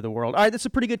at the end of the world. All right, this is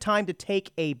a pretty good time to take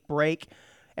a break.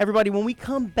 Everybody, when we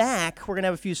come back, we're going to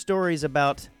have a few stories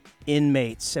about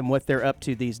inmates and what they're up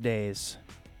to these days.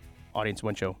 Audience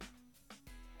One Show.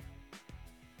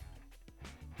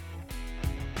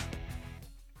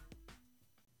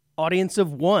 Audience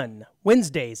of One,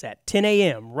 Wednesdays at 10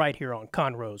 a.m. right here on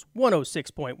Conroe's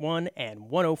 106.1 and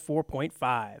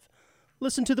 104.5.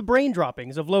 Listen to the brain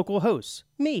droppings of local hosts,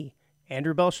 me,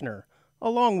 Andrew Belshner,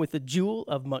 along with the jewel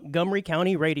of Montgomery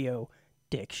County radio,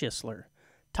 Dick Schisler.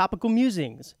 Topical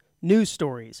musings, news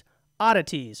stories,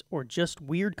 oddities, or just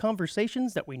weird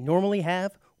conversations that we normally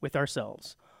have with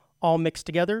ourselves, all mixed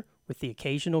together with the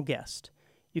occasional guest.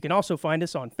 You can also find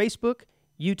us on Facebook,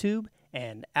 YouTube,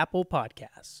 and Apple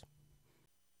Podcasts.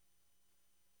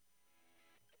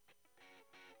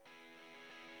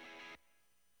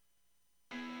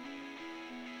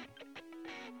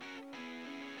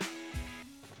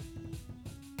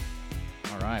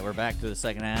 All right, we're back to the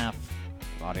second half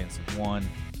of Audience of One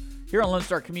here on Lone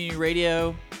Star Community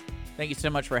Radio. Thank you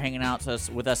so much for hanging out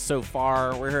with us so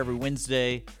far. We're here every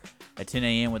Wednesday at 10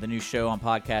 a.m. with a new show on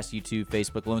podcast, YouTube,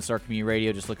 Facebook, Lone Star Community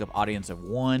Radio. Just look up Audience of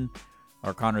One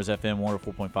or Conroe's FM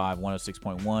 104.5,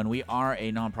 106.1. We are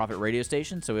a nonprofit radio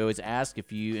station, so we always ask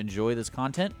if you enjoy this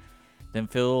content, then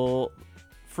feel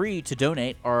free to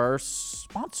donate our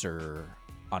sponsor,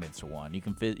 Audience of One. You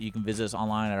can visit us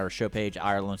online at our show page,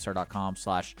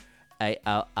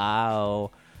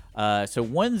 irlonestar.com/ALL. So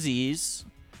onesies,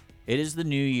 it is the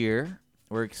new year.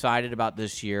 We're excited about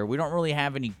this year. We don't really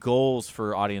have any goals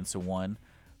for Audience of One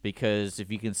because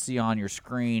if you can see on your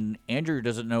screen, Andrew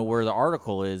doesn't know where the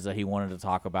article is that he wanted to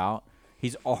talk about.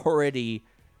 He's already,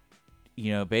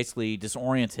 basically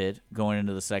disoriented going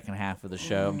into the second half of the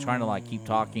show. I'm trying to like keep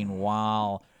talking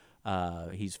while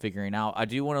he's figuring out. I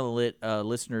do want to let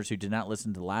listeners who did not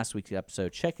listen to last week's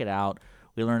episode check it out.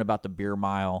 We learned about the beer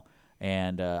mile,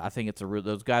 and I think it's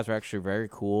those guys are actually very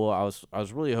cool. I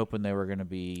was really hoping they were going to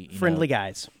be friendly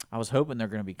guys. I was hoping they're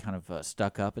going to be kind of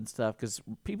stuck up and stuff, because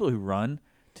people who run,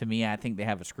 to me, I think they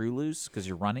have a screw loose because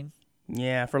you're running.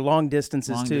 Yeah, for long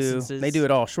distances too. They do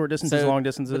it all. Short distances, long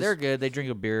distances. But they're good. They drink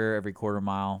a beer every quarter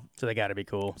mile. So they got to be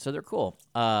cool. So they're cool.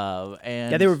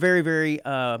 And yeah, they were very, very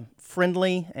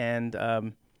friendly,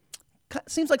 and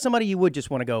seems like somebody you would just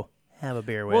want to go have a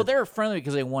beer with. Well, they were friendly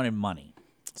because they wanted money.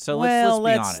 So let's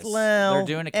be honest. They're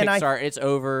doing a Kickstarter. It's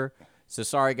over. So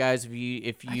sorry, guys, if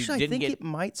you actually, didn't I think get. It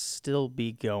might still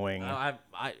be going.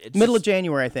 It's middle of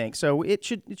January, I think. So it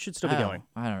should still be going.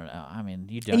 I don't know. I mean,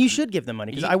 you don't. And you should give them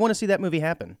money because I want to see that movie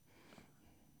happen.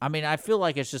 I mean, I feel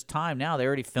like it's just time now. They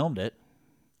already filmed it.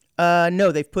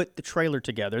 No, they've put the trailer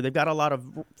together. They've got a lot of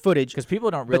footage because people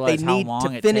don't realize how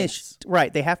long it takes.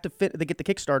 Right, they have to they get the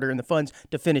Kickstarter and the funds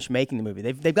to finish making the movie.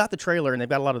 They've got the trailer and they've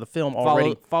got a lot of the film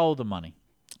already. Follow the money.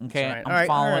 Okay, right. I'm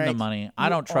following the money. I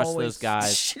don't trust those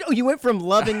guys. You went from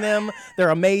loving them,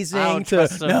 they're amazing, to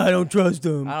no, I don't trust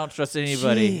them. I don't trust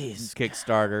anybody.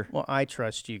 Kickstarter. Well, I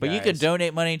trust you guys. But you can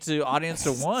donate money to Audience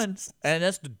of One, and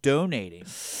that's donating.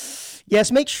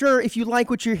 Yes, make sure if you like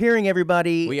what you're hearing,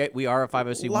 everybody. We are a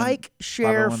 501c1. Like,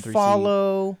 share,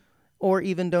 follow, or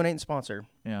even donate and sponsor.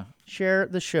 Yeah. Share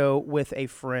the show with a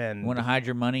friend. Want to hide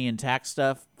your money in tax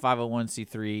stuff?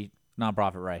 501c3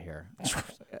 nonprofit right here.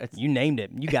 You named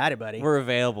it. You got it, buddy. We're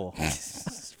available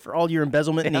for all your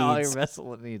embezzlement needs. All your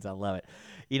embezzlement needs. I love it.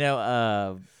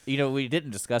 We didn't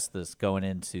discuss this going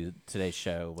into today's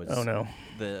show.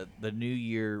 The New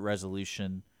Year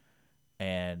resolution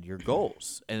and your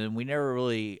goals, and then we never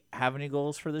really have any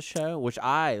goals for this show, which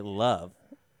I love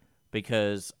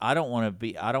because I don't want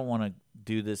to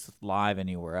do this live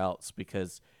anywhere else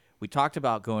because. We talked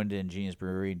about going to Ingenious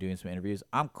Brewery and doing some interviews.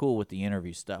 I'm cool with the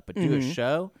interview stuff, but do a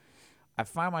show. I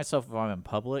find myself, if I'm in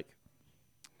public,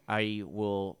 I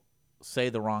will say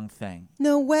the wrong thing.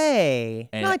 No way.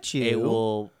 And not you. It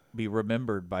will be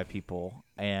remembered by people.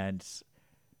 And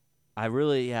I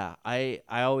really, I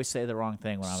always say the wrong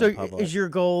thing when I'm in public. So is your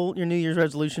goal, your New Year's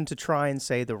resolution, to try and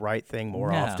say the right thing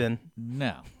more often?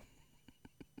 No.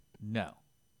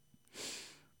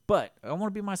 But I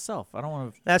want to be myself. I don't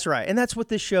want to. That's right, and that's what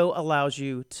this show allows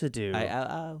you to do.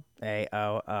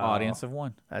 Audience of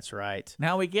One. That's right.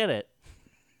 Now we get it.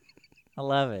 I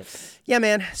love it. Yeah,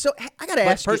 man. So I gotta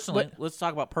ask personally, you. Let's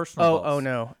talk about personal goals. Oh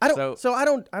no, I don't. So I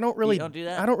don't really. You don't do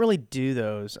that? I don't really do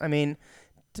those. I mean,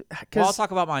 well, I'll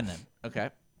talk about mine then. Okay.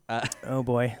 Oh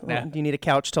boy, do you need a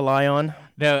couch to lie on?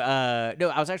 No.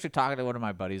 I was actually talking to one of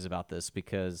my buddies about this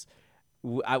because.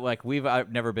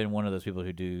 I've never been one of those people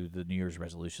who do the New Year's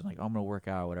resolution, like, oh, I'm going to work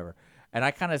out or whatever. And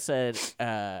I kind of said,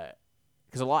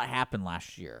 because a lot happened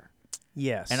last year.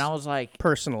 Yes. And I was like.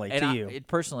 Personally, to you.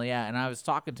 Personally, yeah. And I was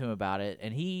talking to him about it,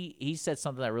 and he said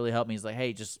something that really helped me. He's like,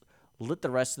 hey, just let the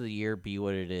rest of the year be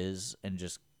what it is and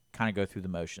just kind of go through the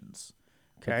motions.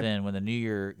 Okay. But then when the new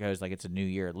year goes, like it's a new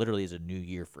year, it literally is a new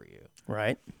year for you.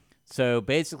 Right. So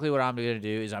basically what I'm going to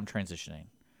do is I'm transitioning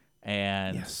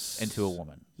into a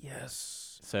woman.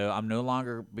 Yes. So I'm no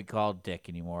longer be called Dick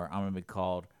anymore. I'm going to be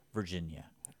called Virginia.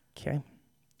 Okay.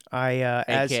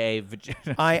 AKA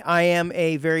Virginia. I am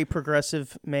a very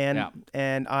progressive man,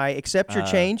 and I accept your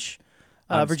change,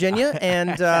 Virginia.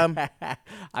 And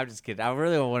I'm just kidding. I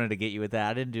really wanted to get you with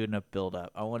that. I didn't do enough build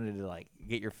up. I wanted to like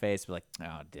get your face, be like,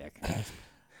 oh, Dick.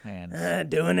 Man,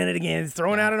 doing it again,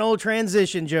 throwing out an old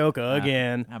transition joke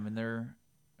again. I mean, they're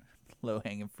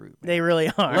low-hanging fruit. Man. They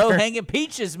really are. Low-hanging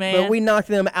peaches, man. But we knock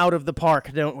them out of the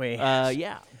park, don't we?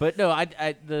 Yeah. But no,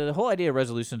 the whole idea of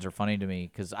resolutions are funny to me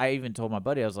because I even told my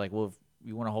buddy, I was like, well, if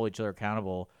you want to hold each other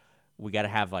accountable, we got to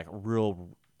have like real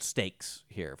stakes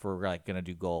here if we're like going to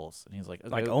do goals. And he's like, okay,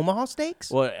 like Omaha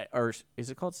steaks? Well, or is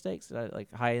it called steaks?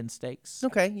 Like high-end steaks?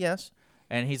 Okay, yes.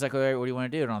 And he's like, okay, what do you want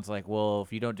to do? And I was like, well,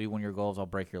 if you don't do one of your goals, I'll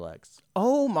break your legs.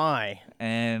 Oh, my.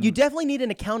 And you definitely need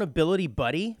an accountability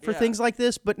buddy for things like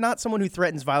this, but not someone who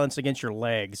threatens violence against your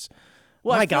legs.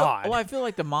 Well, God. Well, I feel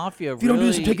like the mafia if you don't do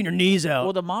this, I'm taking your knees out.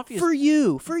 Well, the mafia For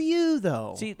you,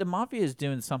 though. See, the mafia is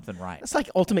doing something right. That's like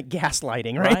ultimate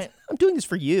gaslighting, right? I'm doing this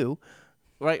for you.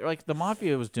 Right, like the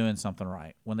mafia was doing something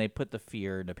right when they put the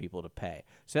fear into people to pay.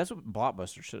 So that's what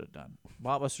Blockbuster should have done.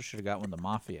 Blockbuster should have got with the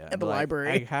mafia at the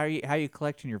library. Hey, how are you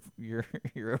collecting your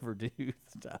overdue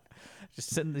stuff?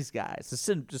 Just send these guys. Just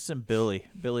send Billy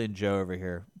and Joe over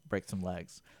here, break some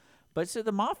legs. But so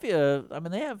the mafia, I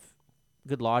mean, they have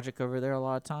good logic over there a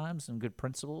lot of times and good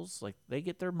principles. Like they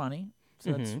get their money.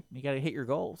 So you got to hit your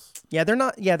goals. Yeah, they're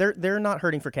not. Yeah, they're not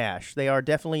hurting for cash. They are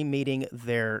definitely meeting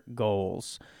their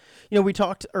goals. You know, we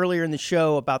talked earlier in the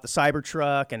show about the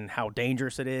Cybertruck and how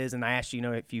dangerous it is, and I asked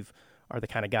you, if you are the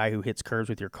kind of guy who hits curves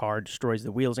with your car, destroys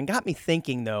the wheels, and got me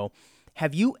thinking though.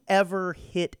 Have you ever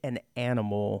hit an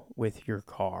animal with your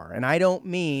car? And I don't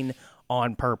mean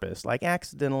on purpose, like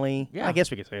accidentally. Yeah. I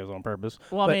guess we could say it was on purpose.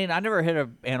 Well, I mean, I never hit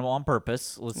an animal on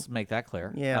purpose. Let's make that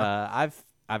clear. Yeah.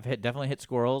 I've definitely hit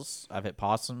squirrels. I've hit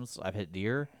possums. I've hit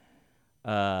deer.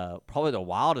 Probably the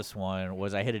wildest one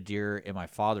was I hit a deer in my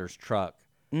father's truck.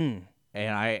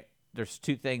 And there's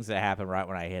two things that happened right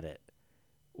when I hit it.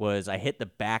 Was I hit the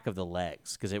back of the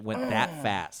legs because it went that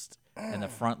fast and the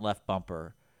front left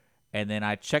bumper. And then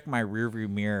I check my rearview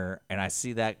mirror, and I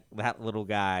see that little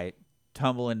guy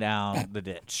tumbling down the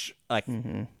ditch, like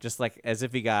just like as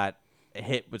if he got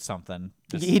hit with something.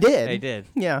 He did. He did.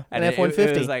 Yeah, and an F-150.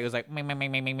 It was like ming, ming,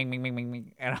 ming, ming, ming, ming, ming, ming,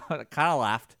 ming, and I kind of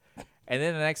laughed. And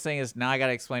then the next thing is now I got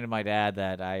to explain to my dad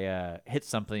that I hit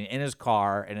something in his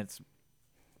car, and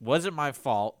wasn't my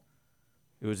fault.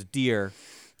 It was a deer,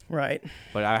 right?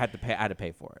 But I had to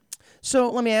pay for it.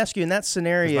 So let me ask you, in that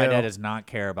scenario, my dad does not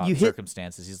care about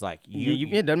circumstances. He's like,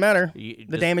 it doesn't matter.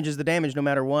 The damage is the damage, no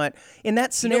matter what. In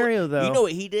that scenario, though, you know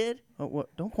what he did? Oh,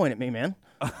 don't point at me, man.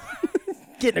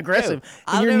 Getting aggressive.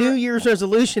 No, your New Year's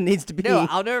resolution needs to be. No,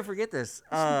 I'll never forget this.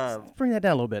 Bring that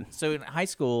down a little bit. So in high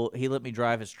school, he let me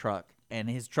drive his truck, and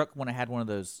his truck had one of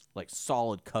those like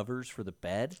solid covers for the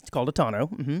bed. It's called a tonneau.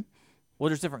 Mm-hmm. Well,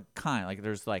 there's different kind. Like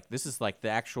there's like this is like the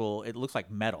actual. It looks like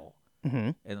metal,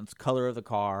 and it's color of the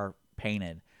car.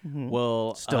 Painted.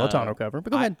 Well, still a tonneau cover,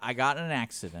 but go ahead. I got in an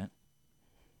accident.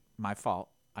 My fault.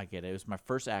 I get it. It was my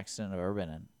first accident I've ever been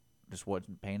in. Just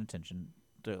wasn't paying attention.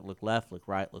 Look left, look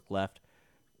right, look left.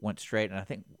 Went straight, and I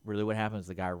think really what happened is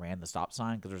the guy ran the stop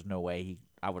sign because there's no way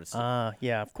I would have.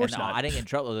 Yeah, of course not. I didn't get in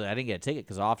trouble. I didn't get a ticket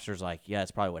because the officer's like, yeah, that's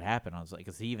probably what happened. I was like,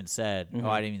 because he even said, oh,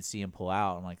 I didn't even see him pull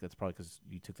out. I'm like, that's probably because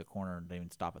you took the corner and didn't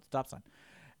even stop at the stop sign.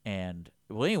 And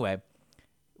well, anyway,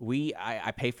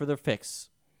 I pay for their fix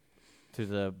to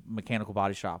the mechanical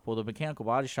body shop. Well, the mechanical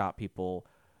body shop people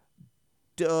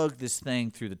dug this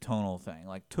thing through the tonal thing,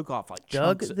 like took off like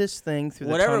chunks. This thing through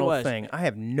the tonal thing. I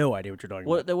have no idea what you're talking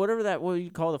about. What do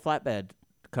you call the flatbed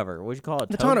cover? What do you call it?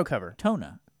 The tonneau cover.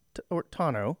 Or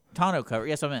tonneau. Tonneau cover.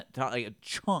 Yes, I meant like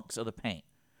chunks of the paint.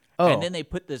 Oh. And then they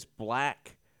put this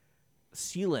black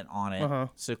sealant on it.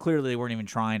 So clearly they weren't even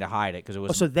trying to hide it because it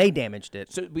was. Oh, so they damaged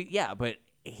it. So but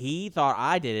he thought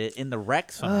I did it in the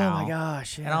wreck somehow. Oh my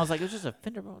gosh! Yeah. And I was like, it was just a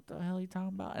fender. What the hell are you talking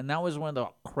about? And that was one of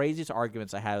the craziest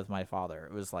arguments I had with my father.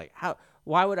 It was like,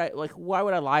 why would I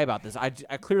lie about this? I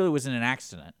clearly was in an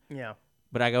accident. Yeah.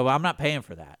 But I go, well, I'm not paying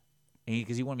for that,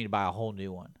 because he wanted me to buy a whole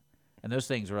new one. And those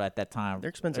things were at that time. They're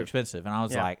expensive. And I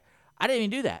was like, I didn't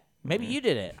even do that. Maybe you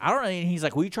did it. I don't know. And he's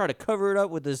like, well, you try to cover it up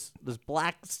with this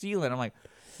black sealant. I'm like,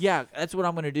 yeah, that's what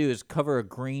I'm going to do is cover a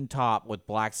green top with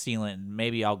black sealant, and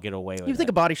maybe I'll get away with it. You think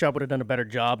a body shop would have done a better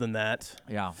job than that?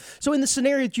 Yeah. So in the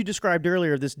scenario that you described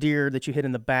earlier, this deer that you hit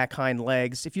in the back hind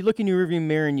legs, if you look in your rearview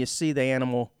mirror and you see the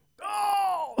animal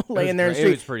laying there in the street,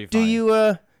 it was pretty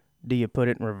funny. Do you put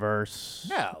it in reverse?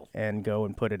 No. And go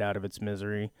and put it out of its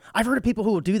misery? I've heard of people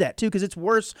who will do that too because it's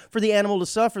worse for the animal to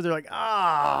suffer. They're like,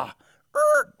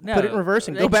 no, put it in reverse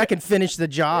and go back and finish the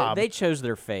job. They chose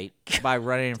their fate by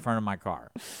running in front of my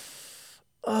car.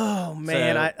 Oh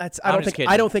man, So,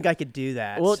 I don't think I could do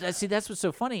that. Well, see, that's what's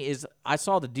so funny is I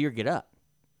saw the deer get up.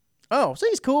 Oh, so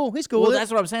he's cool. He's cool. Well, with that's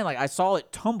what I'm saying. Like I saw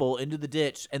it tumble into the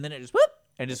ditch, and then it just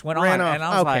and just went Ran on. off. And I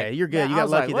was Okay, like, you're good. yeah, You got I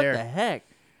was lucky like, there. What the heck?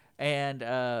 And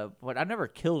but I never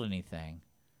killed anything.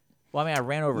 Well, I mean, I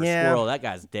ran over a Yeah. squirrel. That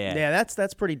guy's dead. Yeah,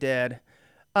 that's pretty dead.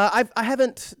 I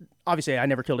haven't obviously I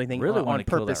never killed anything Really on wanted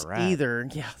to kill that purpose rat. either.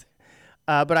 Yeah.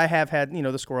 But I have had,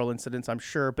 the squirrel incidents, I'm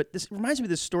sure. But this reminds me of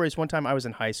this story. It's one time I was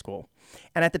in high school.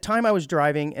 And at the time I was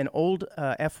driving an old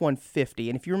F-150.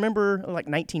 And if you remember, like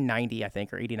 1990, I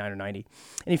think, or 89 or 90.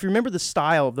 And if you remember the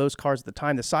style of those cars at the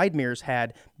time, the side mirrors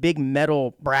had big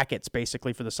metal brackets,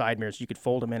 basically, for the side mirrors. You could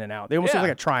fold them in and out. They almost look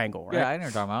like a triangle, right? Yeah, I know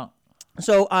what you're talking about.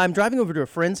 So I'm driving over to a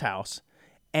friend's house.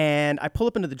 And I pull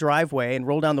up into the driveway and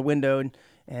roll down the window.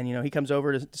 And he comes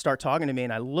over to start talking to me.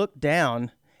 And I look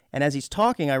down. And as he's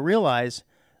talking, I realize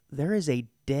there is a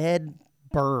dead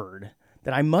bird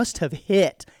that I must have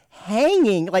hit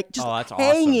hanging, like just that's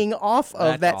hanging off of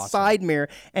That's that awesome. side mirror.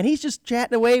 And he's just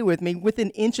chatting away with me within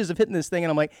inches of hitting this thing.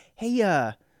 And I'm like, hey,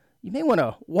 you may want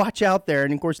to watch out there.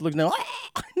 And of course, he looks now,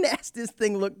 nasty, this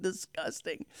thing looked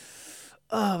disgusting.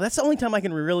 Oh, that's the only time I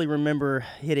can really remember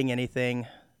hitting anything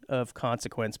of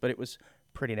consequence, but it was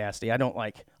pretty nasty. I don't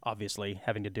like, obviously,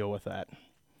 having to deal with that.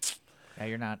 Yeah,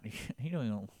 you're not. You don't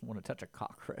even want to touch a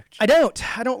cockroach. I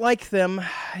don't like them.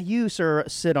 You, sir,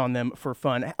 sit on them for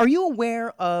fun. Are you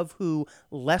aware of who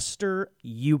Lester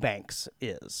Eubanks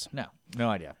is? No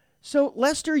idea. So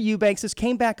Lester Eubanks, this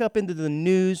came back up into the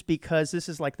news because this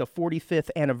is like the 45th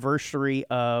anniversary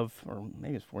of, or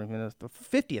maybe it's 40th, the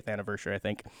 50th anniversary, I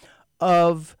think,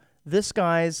 of this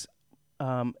guy's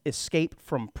escape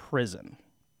from prison.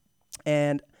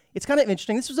 And it's kind of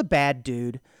interesting. This was a bad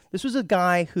dude. This was a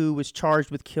guy who was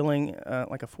charged with killing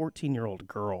like a 14-year-old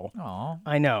girl. Aw.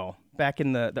 I know, back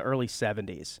in the early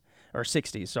 70s, or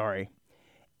 60s, sorry.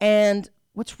 And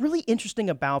what's really interesting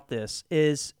about this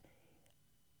is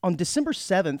on December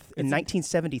 7th in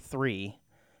 1973,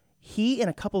 he and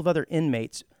a couple of other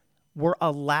inmates were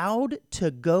allowed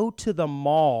to go to the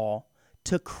mall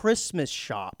to Christmas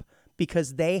shop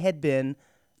because they'd had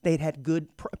good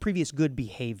previous good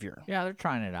behavior. Yeah, they're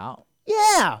trying it out.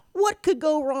 Yeah, what could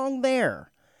go wrong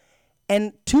there?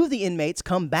 And two of the inmates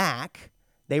come back.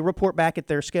 They report back at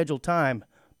their scheduled time,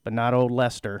 but not old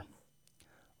Lester.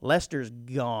 Lester's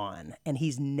gone, and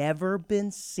he's never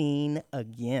been seen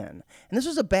again. And this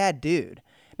was a bad dude.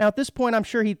 Now, at this point, I'm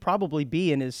sure he'd probably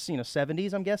be in his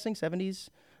 70s, I'm guessing, 70s.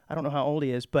 I don't know how old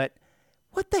he is, but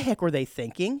what the heck were they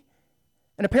thinking?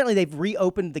 And apparently they've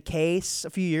reopened the case a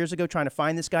few years ago trying to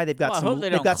find this guy. They've got I hope they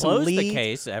don't close some leads. the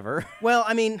case ever. Well,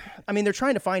 I mean, they're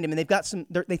trying to find him, and they've got some.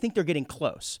 They think they're getting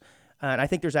close, and I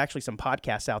think there's actually some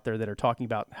podcasts out there that are talking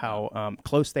about how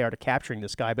close they are to capturing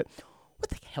this guy. But what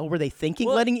the hell were they thinking?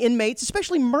 Letting inmates,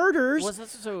 especially murderers,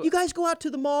 you guys go out to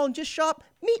the mall and just shop.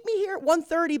 Meet me here at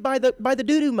 1:30 by the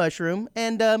doo-doo mushroom,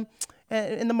 and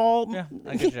in the mall. Yeah,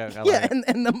 a good joke. I yeah, like it.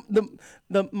 and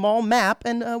the mall map,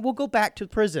 and we'll go back to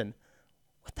prison.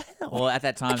 What the hell? Well, at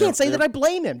that time, I can't say that I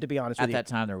blame him, to be honest with you. At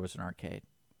that time, there was an arcade.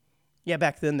 Yeah,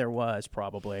 back then there was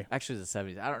probably. Actually, the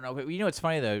 70s. I don't know. But what's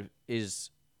funny, though, is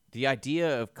the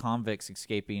idea of convicts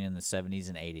escaping in the 70s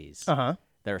and 80s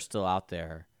that are still out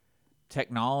there.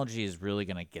 Technology is really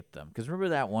going to get them. Because remember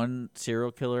that one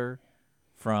serial killer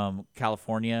from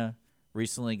California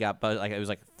recently got busted? It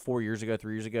was 4 years ago,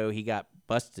 3 years ago. He got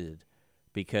busted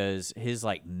because his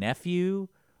nephew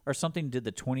or something did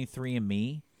the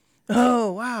 23andMe.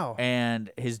 Oh, wow.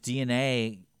 And his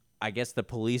DNA, I guess the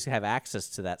police have access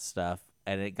to that stuff,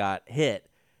 and it got hit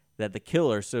that the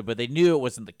killer, but they knew it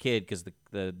wasn't the kid because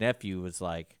the nephew was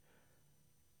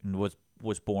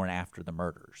born after the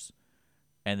murders.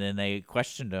 And then they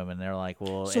questioned him, and they're like,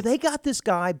 well... So they got this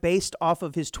guy based off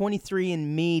of his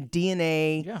 23andMe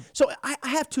DNA. Yeah. So I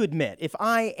have to admit, if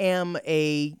I am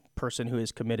a person who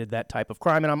has committed that type of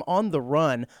crime and I'm on the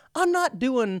run, I'm not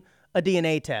doing a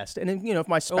DNA test. And if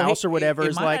my spouse or whatever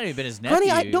is might like, not have been his honey,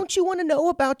 nephew. don't you want to know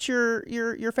about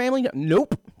your family?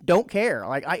 Nope, don't care.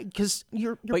 Because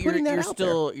you're putting that out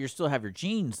there. You still have your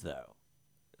genes, though.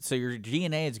 So your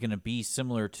DNA is going to be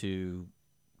similar to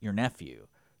your nephew.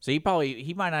 So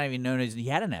he might not even know he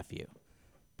had a nephew,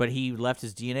 but he left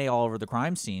his DNA all over the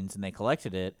crime scenes, and they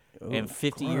collected it. And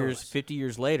 50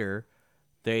 years later,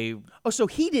 they... Oh, so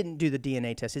he didn't do the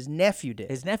DNA test. His nephew did.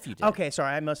 His nephew did. Okay,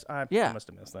 sorry. I must have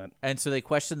missed that. And so they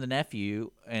questioned the nephew,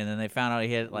 and then they found out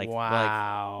he had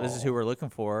wow. This is who we're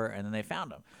looking for, and then they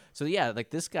found him. So yeah,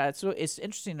 this guy. So it's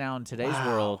interesting now in today's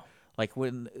world,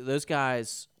 when those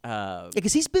guys.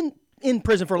 Because he's been in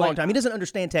prison for a long time. He doesn't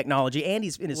understand technology, and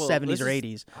he's in his 70s or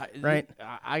 80s, right?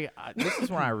 This is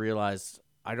when I realized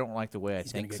I don't like the way I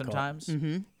think sometimes.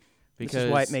 Mm-hmm. Because this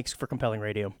is why it makes for compelling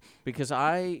radio. Because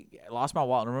I lost my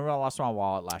wallet. Remember, I lost my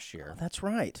wallet last year. Oh, that's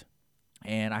right.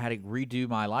 And I had to redo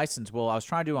my license. Well, I was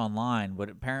trying to do it online, but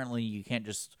apparently you can't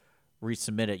just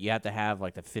resubmit it. You have to have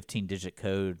the 15-digit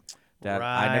code that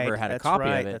I never had a copy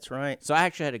of it. That's right. So I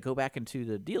actually had to go back into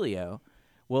the dealio,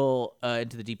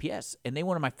 into the DPS, and they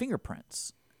wanted my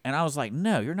fingerprints. And I was like,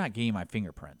 no, you're not getting my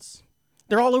fingerprints.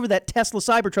 They're all over that Tesla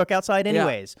Cybertruck outside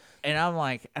anyways. Yeah. And I'm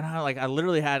like, I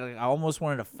literally I almost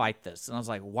wanted to fight this. And I was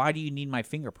like, why do you need my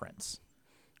fingerprints?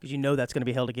 Because that's going to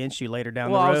be held against you later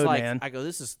down the road, I was like, man. I go,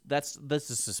 this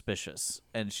is suspicious.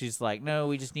 And she's like, no,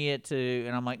 we just need it to.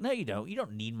 And I'm like, no, you don't. You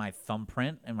don't need my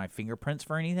thumbprint and my fingerprints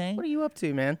for anything. What are you up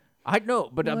to, man? I know,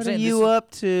 but I'm saying what are you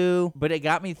up to? But it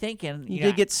got me thinking. You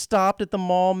did get stopped at the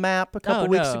mall map a couple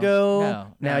weeks ago.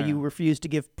 Now you refuse to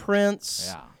give prints.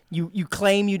 Yeah. You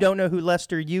claim you don't know who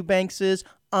Lester Eubanks is.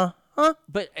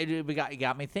 But it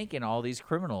got me thinking. All these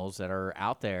criminals that are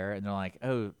out there, and they're like,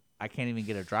 oh, I can't even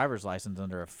get a driver's license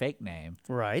under a fake name,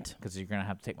 right? Because you're gonna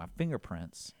have to take my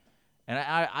fingerprints. And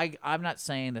I'm not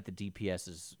saying that the DPS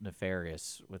is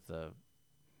nefarious with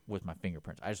my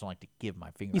fingerprints. I just don't like to give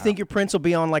my fingerprints. You think your prints will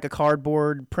be on a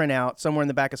cardboard printout somewhere in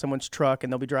the back of someone's truck,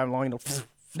 and they'll be driving along and they'll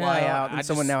fly out, and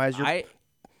someone now has your...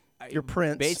 your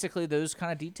prints. Basically, those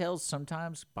kind of details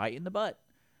sometimes bite you in the butt.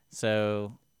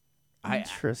 So,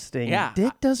 Interesting. Yeah.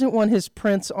 Dick doesn't want his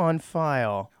prints on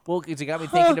file. Well, because it got me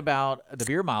thinking about the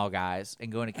Beer Mile guys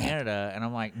and going to Canada, and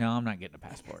I'm like, no, I'm not getting a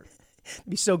passport. It'd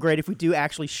be so great if we do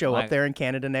actually show up there in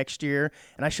Canada next year,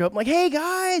 and I show up, I'm like, hey,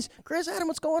 guys, Chris Adam,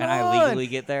 what's going on? And I legally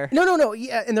get there? No.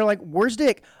 Yeah, and they're like, where's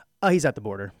Dick? He's at the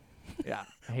border. Yeah.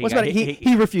 What's about it?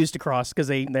 He refused to cross because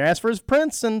they asked for his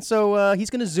prints, and so he's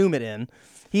going to zoom it in.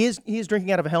 He is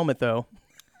drinking out of a helmet, though.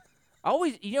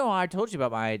 I told you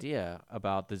about my idea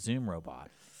about the Zoom robot.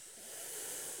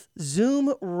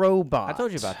 Zoom robot. I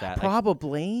told you about that.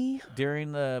 Probably.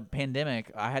 During the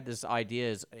pandemic, I had this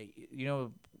idea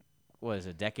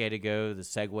a decade ago, the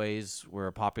Segways were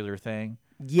a popular thing.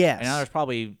 Yes. And now there's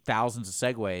probably thousands of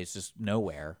Segways just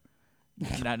nowhere,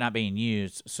 not being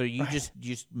used. So you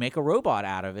just make a robot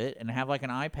out of it and have like an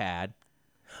iPad.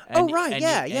 And, you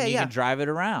can drive it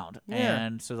around. Yeah.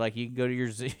 And so like you can go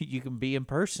to you can be in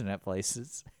person at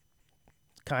places.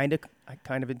 Kind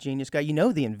of a genius guy. You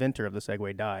know, the inventor of the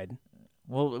Segway died.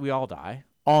 Well, we all die.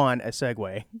 On a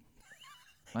Segway.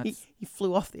 He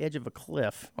flew off the edge of a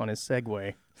cliff on his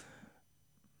Segway.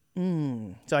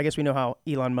 So I guess we know how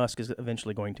Elon Musk is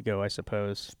eventually going to go, I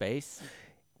suppose. Space?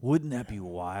 Wouldn't that be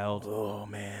wild? Oh,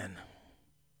 man.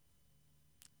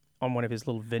 On one of his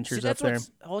little ventures up there.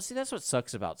 That's what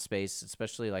sucks about space,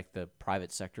 especially like the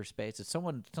private sector space. If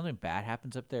something bad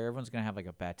happens up there, everyone's going to have like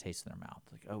a bad taste in their mouth.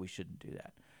 Like, oh, we shouldn't do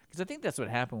that. Because I think that's what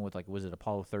happened with, like, was it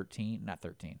Apollo 13? Not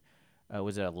 13.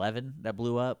 Was it 11 that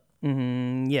blew up?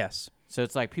 Yes. So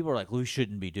it's like people are like, we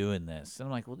shouldn't be doing this. And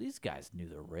I'm like, well, these guys knew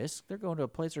the risk. They're going to a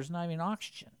place there's not even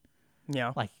oxygen.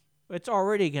 Yeah. Like, it's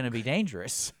already going to be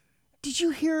dangerous. Did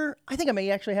you hear? I think I may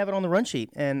actually have it on the run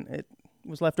sheet, and it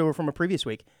was left over from a previous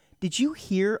week. Did you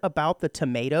hear about the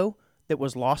tomato that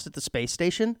was lost at the space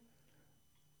station?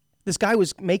 This guy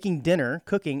was making dinner,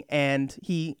 cooking, and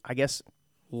he, I guess,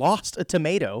 lost a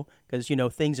tomato because,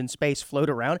 things in space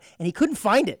float around, and he couldn't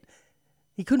find it.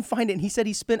 And he said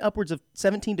he spent upwards of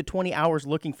 17 to 20 hours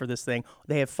looking for this thing.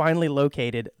 They have finally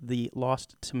located the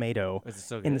lost tomato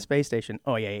in the space station.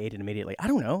 Oh, yeah, he ate it immediately. I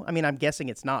don't know. I mean, I'm guessing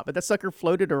it's not, but that sucker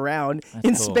floated around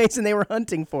in space, and they were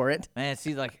hunting for it. Man,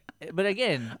 see, like, but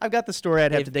again, I've got the story.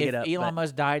 I'd have to dig it up. If Elon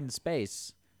Musk died in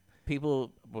space,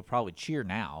 people would probably cheer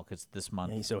now because this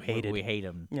month he's so hated. We hate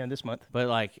him. Yeah, this month. But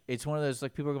like, it's one of those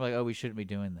like people are gonna be like, oh, we shouldn't be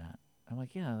doing that. I'm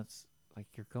like, yeah, that's like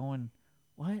you're going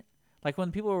what? Like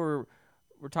when people were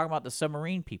talking about the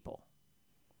submarine people.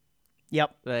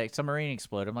 Yep. Like submarine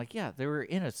exploded. I'm like, yeah, they were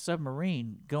in a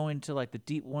submarine going to like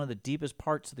one of the deepest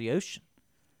parts of the ocean.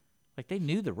 Like they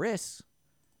knew the risks.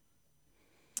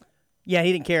 Yeah,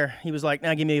 he didn't care. He was like,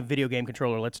 "Now give me a video game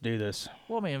controller. Let's do this."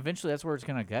 Well, I mean, eventually that's where it's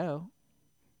gonna go.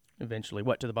 Eventually,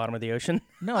 what, to the bottom of the ocean?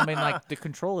 No, I mean like to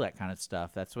control that kind of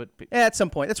stuff. That's what. At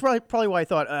some point, that's probably why I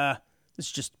thought,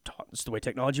 this is the way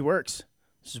technology works.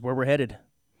 This is where we're headed.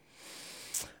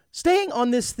 Staying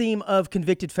on this theme of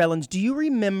convicted felons, do you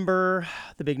remember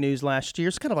the big news last year?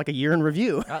 It's kind of like a year in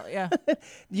review. Yeah. Do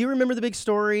you remember the big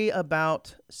story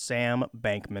about Sam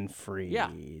Bankman-Fried? Yeah.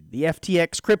 The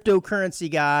FTX cryptocurrency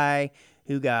guy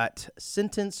who got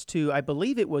sentenced to, I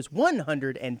believe it was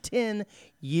 110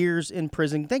 years in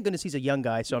prison. Thank goodness he's a young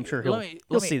guy, so I'm sure he'll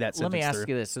see that sentence. Let me ask through.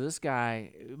 you this. So this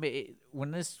guy,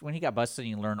 when he got busted,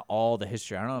 you learn all the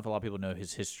history. I don't know if a lot of people know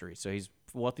his history. So he's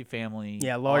wealthy family,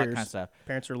 yeah, lawyers, all that kind of stuff.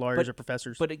 Parents are lawyers or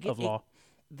professors of law.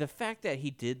 The fact that he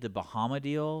did the Bahama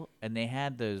deal and they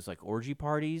had those like orgy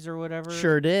parties or whatever.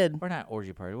 Sure did. Or not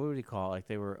orgy party. What would he call it? Like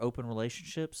they were open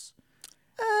relationships.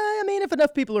 I mean, if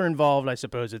enough people are involved, I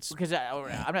suppose it's... Because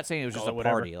I'm not saying it was just a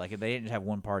party. Like, they didn't have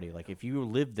one party. Like, if you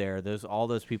lived there, all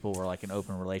those people were, like, in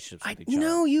open relationships with each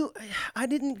other. I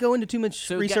didn't go into too much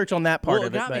research on that part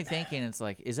of it. It got me thinking, it's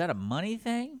like, is that a money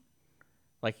thing?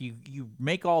 Like, you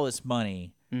make all this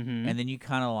money, and then you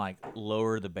kind of, like,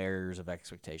 lower the barriers of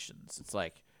expectations. It's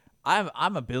like,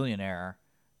 I'm a billionaire,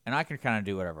 and I can kind of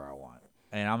do whatever I want.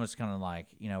 And I'm just kind of like,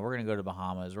 we're going to go to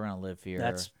Bahamas. We're going to live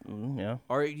here. Yeah.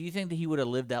 Or do you think that he would have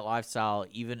lived that lifestyle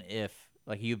even if,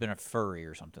 like, you've been a furry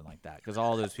or something like that? Because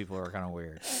all those people are kind of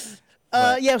weird.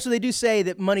 Yeah, so they do say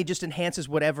that money just enhances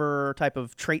whatever type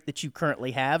of trait that you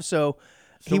currently have. So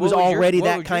he was already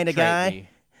that kind of guy.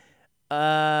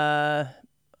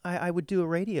 I would do a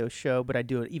radio show, but I'd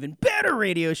do an even better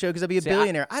radio show because I'd be a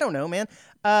billionaire. I don't know, man.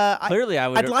 Clearly, I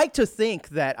would. I'd like to think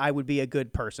that I would be a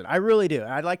good person. I really do.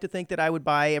 I'd like to think that I would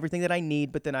buy everything that I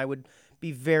need, but then I would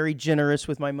be very generous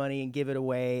with my money and give it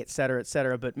away, et cetera, et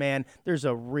cetera. But, man, there's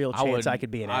a real chance I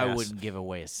could be an ass. I wouldn't give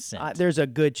away a cent. There's a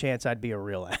good chance I'd be a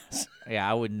real ass. Yeah,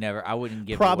 I wouldn't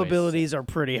give Probabilities are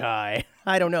pretty high.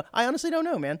 I don't know. I honestly don't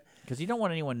know, man. because you don't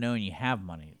want anyone knowing you have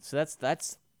money. So that's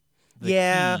the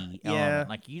Yeah, key yeah. element.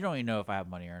 Like, you don't even know if I have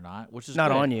money or not, which is Not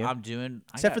good. on you.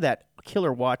 Except for that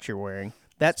killer watch you're wearing.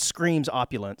 That screams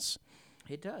opulence.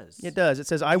 It does. It does. It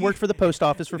says, I worked for the post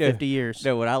office for 50 years.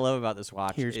 No, what I love about this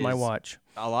watch Here's is my watch.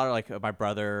 a lot of, like, my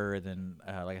brother, and then,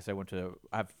 like I said,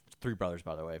 I have 3 brothers,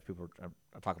 by the way. People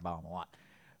I talk about them a lot.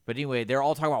 But anyway, they're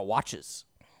all talking about watches.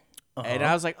 And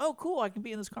I was like, oh, cool, I can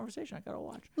be in this conversation. I got a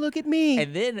watch. Look at me.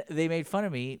 And then they made fun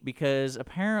of me because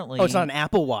apparently... Oh, it's not an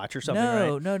Apple Watch or something,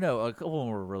 right? No. A couple of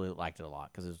them really liked it a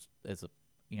lot because it's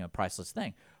a priceless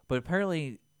thing. But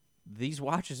apparently these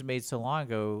watches made so long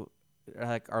ago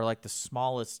are like the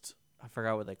smallest... I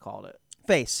forgot what they called it.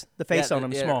 The face on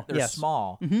them, small. They're yes.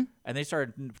 small. Mm-hmm. And they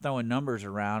started throwing numbers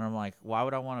around. I'm like, why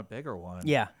would I want a bigger one?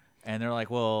 Yeah. And they're like,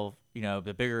 well,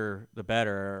 the bigger, the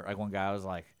better. Like, one guy was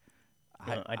like,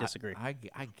 I disagree. I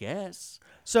guess.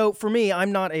 So for me,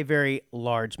 I'm not a very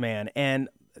large man, and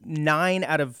 9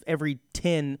 out of every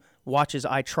 10 watches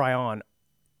I try on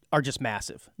are just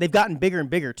massive. They've gotten bigger and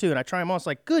bigger too, and I try them on. It's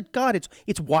like, good God,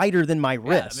 it's wider than my Yeah, wrist.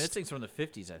 I mean, this thing's from the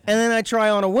 50s, I think. And then I try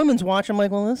on a woman's watch. I'm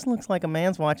like, well, this looks like a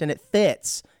man's watch, and it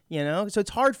fits. So it's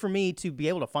hard for me to be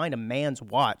able to find a man's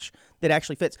watch that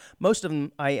actually fits. Most of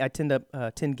them, I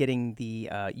tend getting the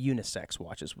unisex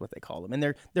watches, what they call them, and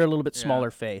they're a little bit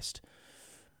smaller faced.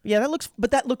 Yeah,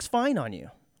 that looks fine on you,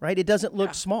 right? It doesn't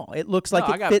look small. It looks like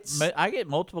it fits. I get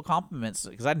multiple compliments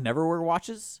because I never wear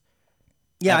watches.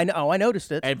 Yeah, I know. I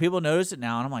noticed it. And people notice it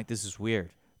now, and I'm like, this is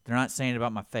weird. They're not saying it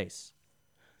about my face.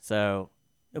 So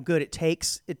good. It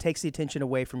takes the attention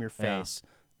away from your face. Yeah.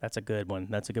 That's a good one.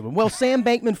 Well, Sam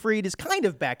Bankman-Fried is kind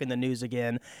of back in the news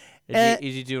again.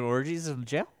 Is he doing orgies in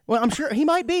jail? Well, I'm sure he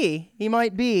might be.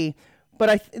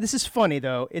 But this is funny,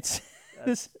 though.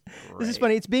 This is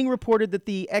funny. It's being reported that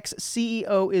the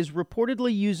ex-CEO is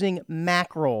reportedly using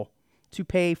mackerel to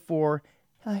pay for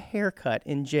a haircut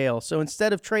in jail. So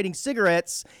instead of trading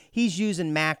cigarettes, he's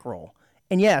using mackerel.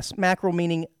 And yes, mackerel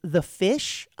meaning the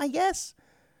fish, I guess.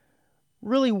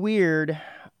 Really weird.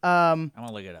 I'm going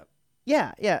to look it up.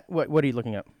 Yeah. What are you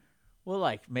looking up? Well,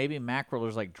 like, maybe mackerel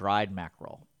is like dried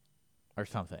mackerel or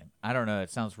something. I don't know.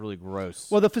 It sounds really gross.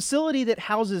 Well, the facility that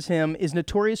houses him is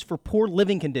notorious for poor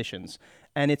living conditions,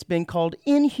 and it's been called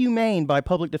inhumane by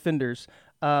public defenders.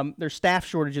 There's staff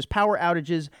shortages, power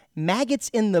outages, maggots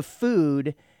in the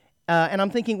food, and I'm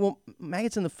thinking, well,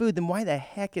 maggots in the food, then why the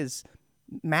heck is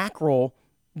mackerel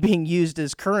being used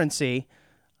as currency?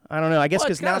 I don't know. I guess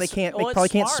because now they probably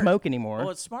can't smoke anymore.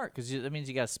 Well, it's smart because that means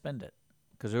you got to spend it.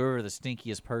 Because whoever the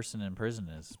stinkiest person in prison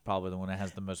is probably the one that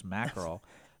has the most mackerel.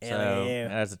 So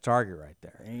that's a target right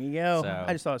there. There you go. So,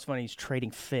 I just thought it was funny. He's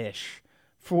trading fish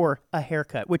for a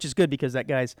haircut, which is good because that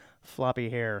guy's floppy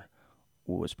hair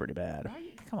was pretty bad.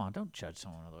 Come on, don't judge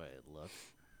someone by the way it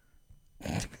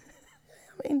looks.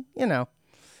 I mean,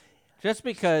 Just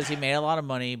because he made a lot of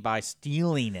money by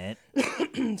stealing it.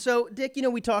 So, Dick,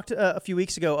 we talked a few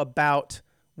weeks ago about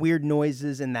weird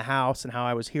noises in the house and how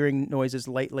I was hearing noises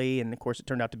lately, and of course it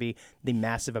turned out to be the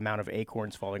massive amount of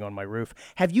acorns falling on my roof.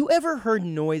 Have you ever heard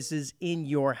noises in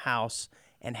your house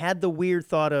and had the weird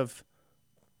thought of,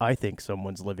 I think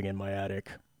someone's living in my attic?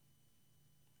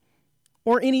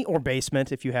 Or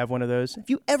basement, if you have one of those. Have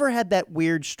you ever had that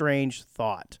weird, strange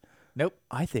thought? Nope.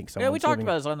 I think someone's Yeah, we talked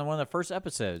about this on one of the first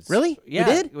episodes. Really?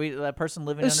 Yeah. We did? That person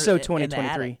living it was so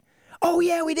 2023. Oh,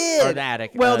 yeah, we did. Or the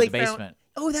attic, well, the basement.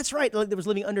 Oh, that's right. They was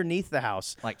living underneath the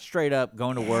house. Like straight up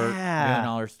going to work, doing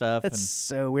all their stuff. That's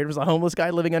so weird. Was a homeless guy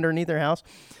living underneath their house?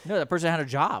 No, that person had a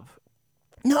job.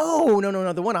 No.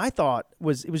 The one I thought it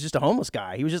was just a homeless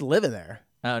guy. He was just living there.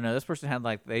 Oh, no, this person had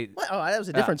like they... Oh, that was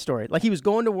a different story. Like he was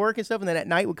going to work and stuff, and then at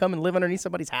night would come and live underneath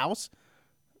somebody's house.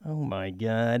 Oh, my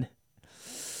God.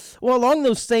 Well, along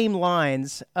those same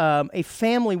lines, a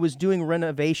family was doing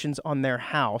renovations on their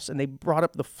house, and they brought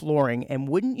up the flooring, and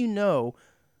wouldn't you know,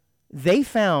 they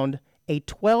found a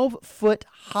 12-foot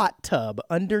hot tub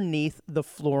underneath the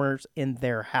floors in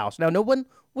their house. Now, no one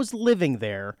was living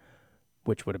there,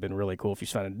 which would have been really cool if you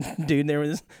found a dude there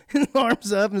with his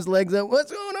arms up and his legs up.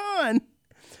 What's going on?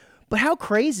 But how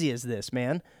crazy is this,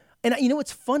 man? And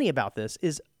what's funny about this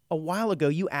is a while ago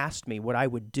you asked me what I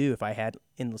would do if I had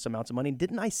endless amounts of money.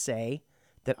 Didn't I say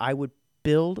that I would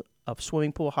build a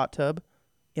swimming pool hot tub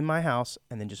in my house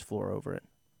and then just floor over it?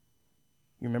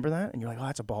 You remember that? And you're like, oh,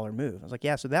 that's a baller move. I was like,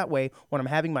 yeah, so that way when I'm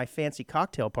having my fancy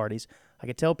cocktail parties, I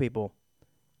could tell people,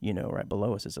 right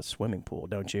below us is a swimming pool,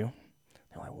 don't you?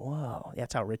 They're like, whoa,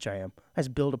 that's how rich I am. I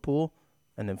just build a pool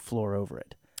and then floor over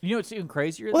it. You know what's even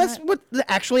crazier than that? Well, that's what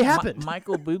actually happened.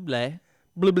 Michael Bublé.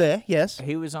 Bublé, yes.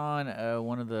 He was on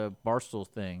one of the Barstool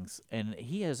things, and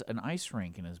he has an ice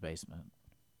rink in his basement.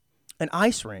 An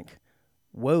ice rink?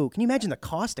 Whoa, can you imagine the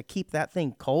cost to keep that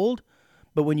thing cold?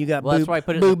 But when you got Well, that's why I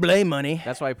put it Buble money.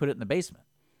 That's why I put it in the basement.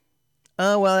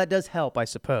 Oh, well, that does help, I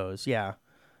suppose. Yeah.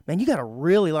 Man, you got to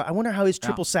really... I wonder how his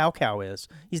triple sow cow is.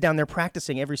 He's down there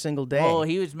practicing every single day. Well,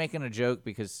 he was making a joke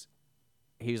because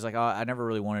he was like, "Oh, I never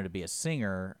really wanted to be a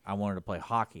singer. I wanted to play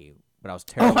hockey, but I was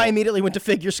terrible." I immediately went to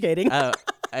figure skating.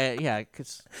 Yeah,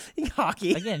 because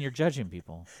Hockey. again, you're judging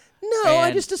people. No,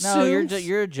 I just assumed. No,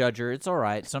 you're a judger. It's all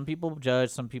right. Some people judge.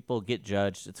 Some people get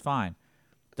judged. It's fine.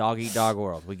 Dog eat dog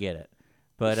world. We get it.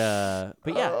 But yeah,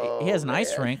 he has an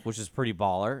ice rink, which is pretty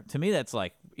baller. To me, that's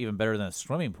like even better than a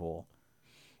swimming pool.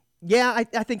 Yeah,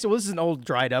 I think so. Well, this is an old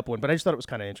dried up one, but I just thought it was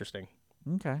kind of interesting.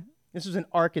 Okay. This was in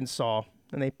Arkansas,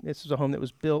 and this was a home that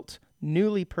was built,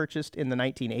 newly purchased in the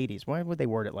 1980s. Why would they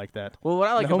word it like that? Well, what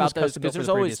I like The home was about those, custom built because for there's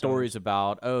the always previous owner. stories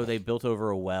about, oh, they built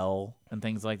over a well and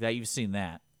things like that. You've seen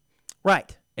that.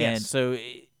 Right. And Yes. so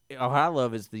what I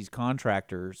love is these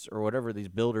contractors or whatever, these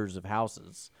builders of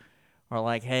houses are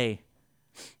like, hey,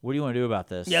 what do you want to do about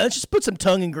this? Yeah, let's just put some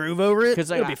tongue and groove over it.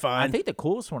 Because It'll be fine. I think the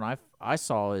coolest one I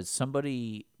saw is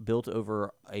somebody built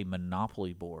over a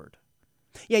Monopoly board.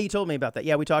 Yeah, you told me about that.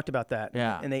 Yeah, we talked about that.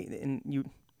 Yeah. And you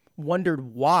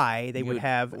wondered why they would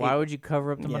have. Why would you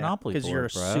cover up the Monopoly board? Because you're a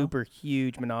bro? super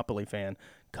huge Monopoly fan.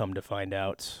 Come to find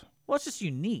out, Well, it's just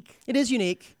unique. it is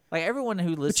unique. Like everyone who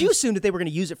listens. But you assumed that they were going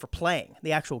to use it for playing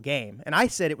the actual game, and I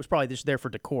said it was probably just there for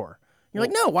decor. You're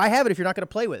like, no, why have it if you're not going to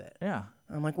play with it? Yeah,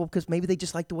 I'm like, well, because maybe they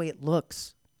just like the way it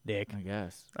looks, Dick. I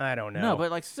guess. I don't know. No,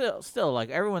 but like still, like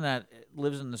everyone that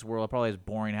lives in this world probably has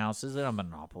boring houses. They don't have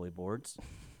Monopoly boards.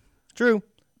 True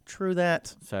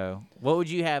that. So, what would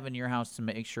you have in your house to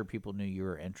make sure people knew you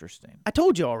were interesting? I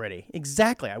told you already.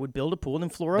 Exactly. I would build a pool and then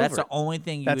floor That's over the only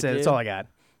thing you That's would it. do? That's all I got.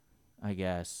 I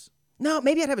guess. No,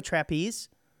 maybe I'd have a trapeze.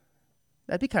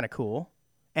 That'd be kind of cool.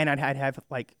 And I'd have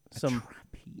like some.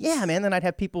 Trapeze. Yeah, man. Then I'd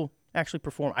have people actually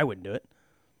perform. I wouldn't do it.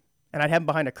 And I'd have them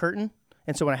behind a curtain.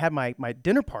 And so when I had my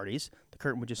dinner parties, the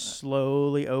curtain would just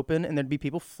slowly open, and there'd be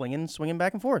people swinging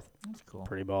back and forth. That's cool.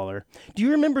 Pretty baller. Do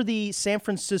you remember the San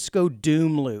Francisco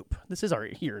Doom Loop? This is our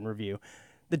year in review.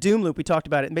 The Doom Loop, we talked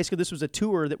about it. And basically, this was a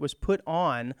tour that was put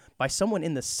on by someone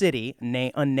in the city,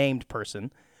 unnamed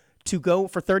person, to go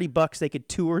for $30. They could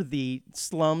tour the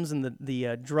slums and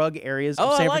the drug areas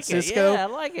of San Francisco. It. Yeah, I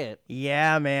like it.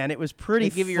 Yeah, man, it was pretty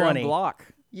They give you funny. your own block.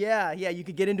 Yeah, you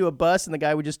could get into a bus, and the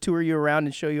guy would just tour you around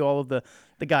and show you all of the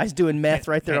guys doing meth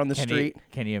right there on the street.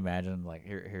 Can you imagine? Like,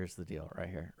 here's the deal right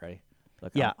here. Ready?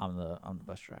 Look, Yeah. I'm the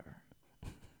bus driver.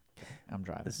 Okay, I'm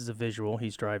driving. This is a visual.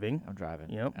 He's driving. I'm driving.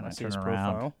 Yep, And I I see turn his around.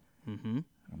 profile. Mm-hmm.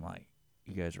 I'm like,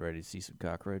 you guys ready to see some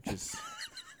cockroaches?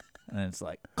 And then it's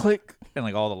like, click. And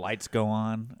like all the lights go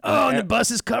on. Oh, and the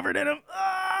bus is covered in them.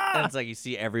 And it's like you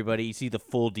see everybody. You see the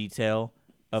full detail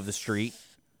of the street.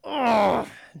 Oh,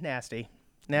 nasty.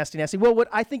 Well, what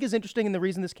I think is interesting, and the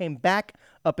reason this came back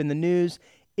up in the news,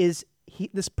 is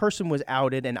this person was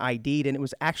outed and ID'd, and it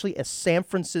was actually a San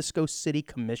Francisco city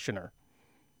commissioner.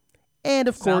 And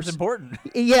of course, Sounds important.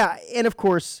 yeah, and of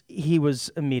course, he was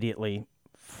immediately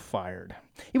fired.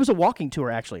 It was a walking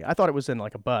tour, actually. I thought it was in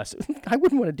like a bus. I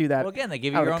wouldn't want to do that. Well, again, they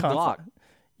give you out your of own conflict. block.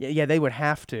 Yeah, they would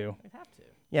have to. They have to.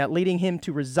 Yeah, leading him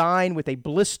to resign with a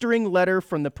blistering letter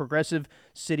from the progressive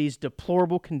city's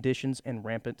deplorable conditions and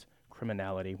rampant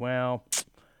criminality. Well,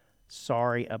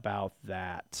 sorry about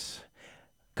that.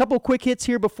 Couple quick hits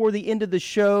here before the end of the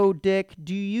show. Dick,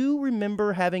 do you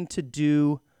remember having to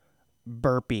do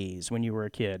burpees when you were a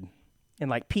kid? In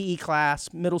like PE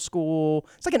class, middle school.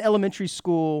 It's like an elementary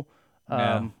school.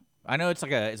 No. I know it's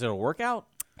like is it a workout?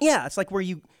 Yeah, it's like where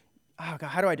you, oh God,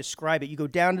 how do I describe it? You go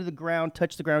down to the ground,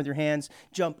 touch the ground with your hands,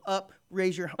 jump up,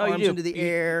 raise your arms into the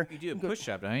air. You do a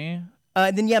push-up, don't you?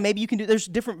 And then, yeah, maybe you can do, there's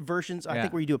different versions, I Yeah.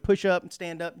 think, where you do a push-up,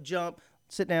 stand up, jump,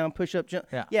 sit down, push up, jump.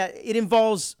 Yeah. It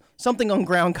involves something on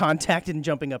ground contact and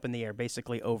jumping up in the air,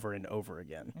 basically over and over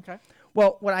again. Okay.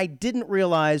 Well, what I didn't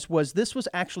realize was this was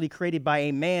actually created by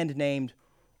a man named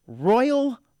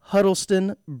Royal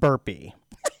Huddleston Burpee.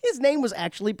 His name was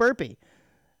actually Burpee.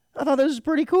 I thought this was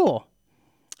pretty cool.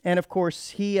 And, of course,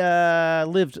 he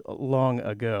lived long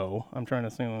ago. I'm trying to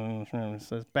think. It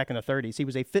says back in the 30s. He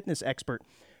was a fitness expert.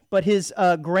 But his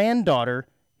granddaughter,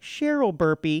 Cheryl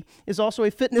Burpee, is also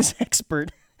a fitness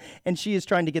expert. And she is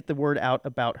trying to get the word out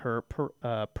about her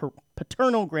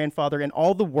paternal grandfather and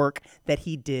all the work that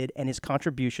he did and his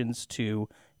contributions to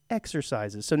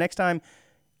exercises. So next time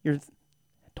you're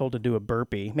told to do a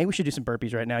burpee, maybe we should do some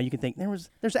burpees right now. You can think there's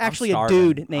actually a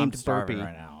dude named I'm starving Burpee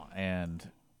right now, and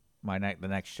the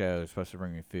next show is supposed to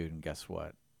bring me food, and guess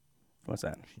what? What's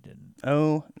that? She didn't.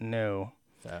 Oh no.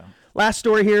 So Last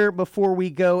story here before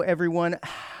we go, everyone.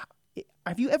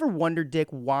 have you ever wondered, Dick,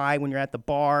 why when you're at the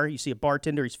bar, you see a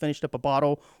bartender, he's finished up a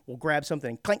bottle, will grab something,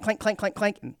 and clank, clank, clank, clank,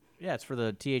 clank, and Yeah, it's for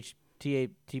the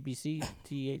TBC,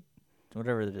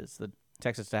 whatever it is, the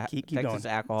Texas keep Texas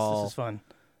going. alcohol, This is fun.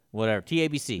 whatever,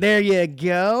 TABC. There you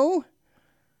go.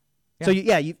 Yeah. So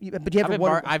but you ever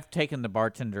wonder? I've taken the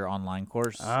bartender online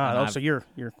course. So you're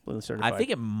completely certified. I think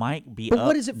it might be. But up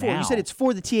what is it for? now. You said it's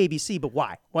for the TABC, but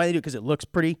why? Why do they do it? Because it looks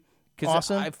pretty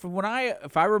awesome.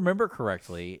 If I remember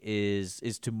correctly, is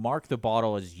to mark the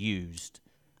bottle as used,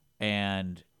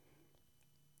 and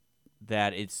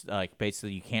that it's like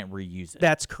basically you can't reuse it.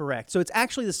 That's correct. So it's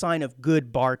actually the sign of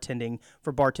good bartending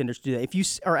for bartenders to do that. If you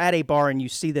are at a bar and you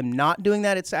see them not doing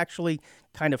that, it's actually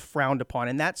kind of frowned upon,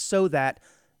 and that's so that.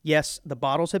 Yes, the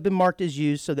bottles have been marked as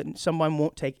used so that someone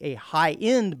won't take a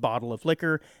high-end bottle of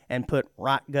liquor and put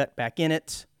rot gut back in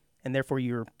it, and therefore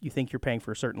you think you're paying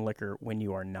for a certain liquor when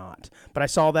you are not. But I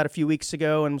saw that a few weeks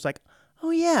ago and was like,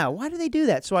 oh yeah, why do they do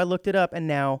that? So I looked it up, and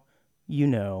now you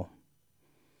know.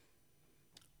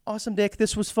 Awesome, Dick.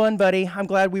 This was fun, buddy. I'm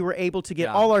glad we were able to get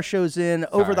all our shows in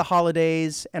over the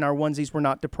holidays, and our onesies were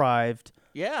not deprived.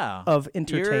 Of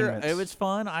entertainment. It was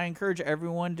fun. I encourage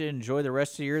everyone to enjoy the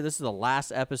rest of the year. This is the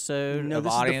last episode of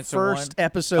this Audience is the first One.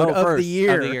 episode of the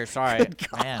year. Of the year. Sorry,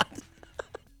 man.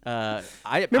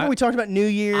 Remember we talked about New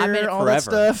Year, all that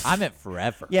stuff? I meant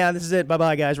forever. Yeah, this is it.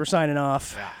 Bye-bye, guys. We're signing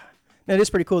off. Yeah. Now, it is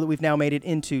pretty cool that we've now made it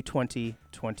into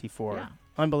 2024. Yeah.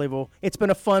 Unbelievable. It's been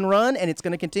a fun run, and it's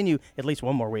going to continue at least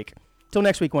one more week. Till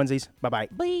next week, onesies. Bye-bye.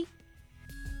 Bye.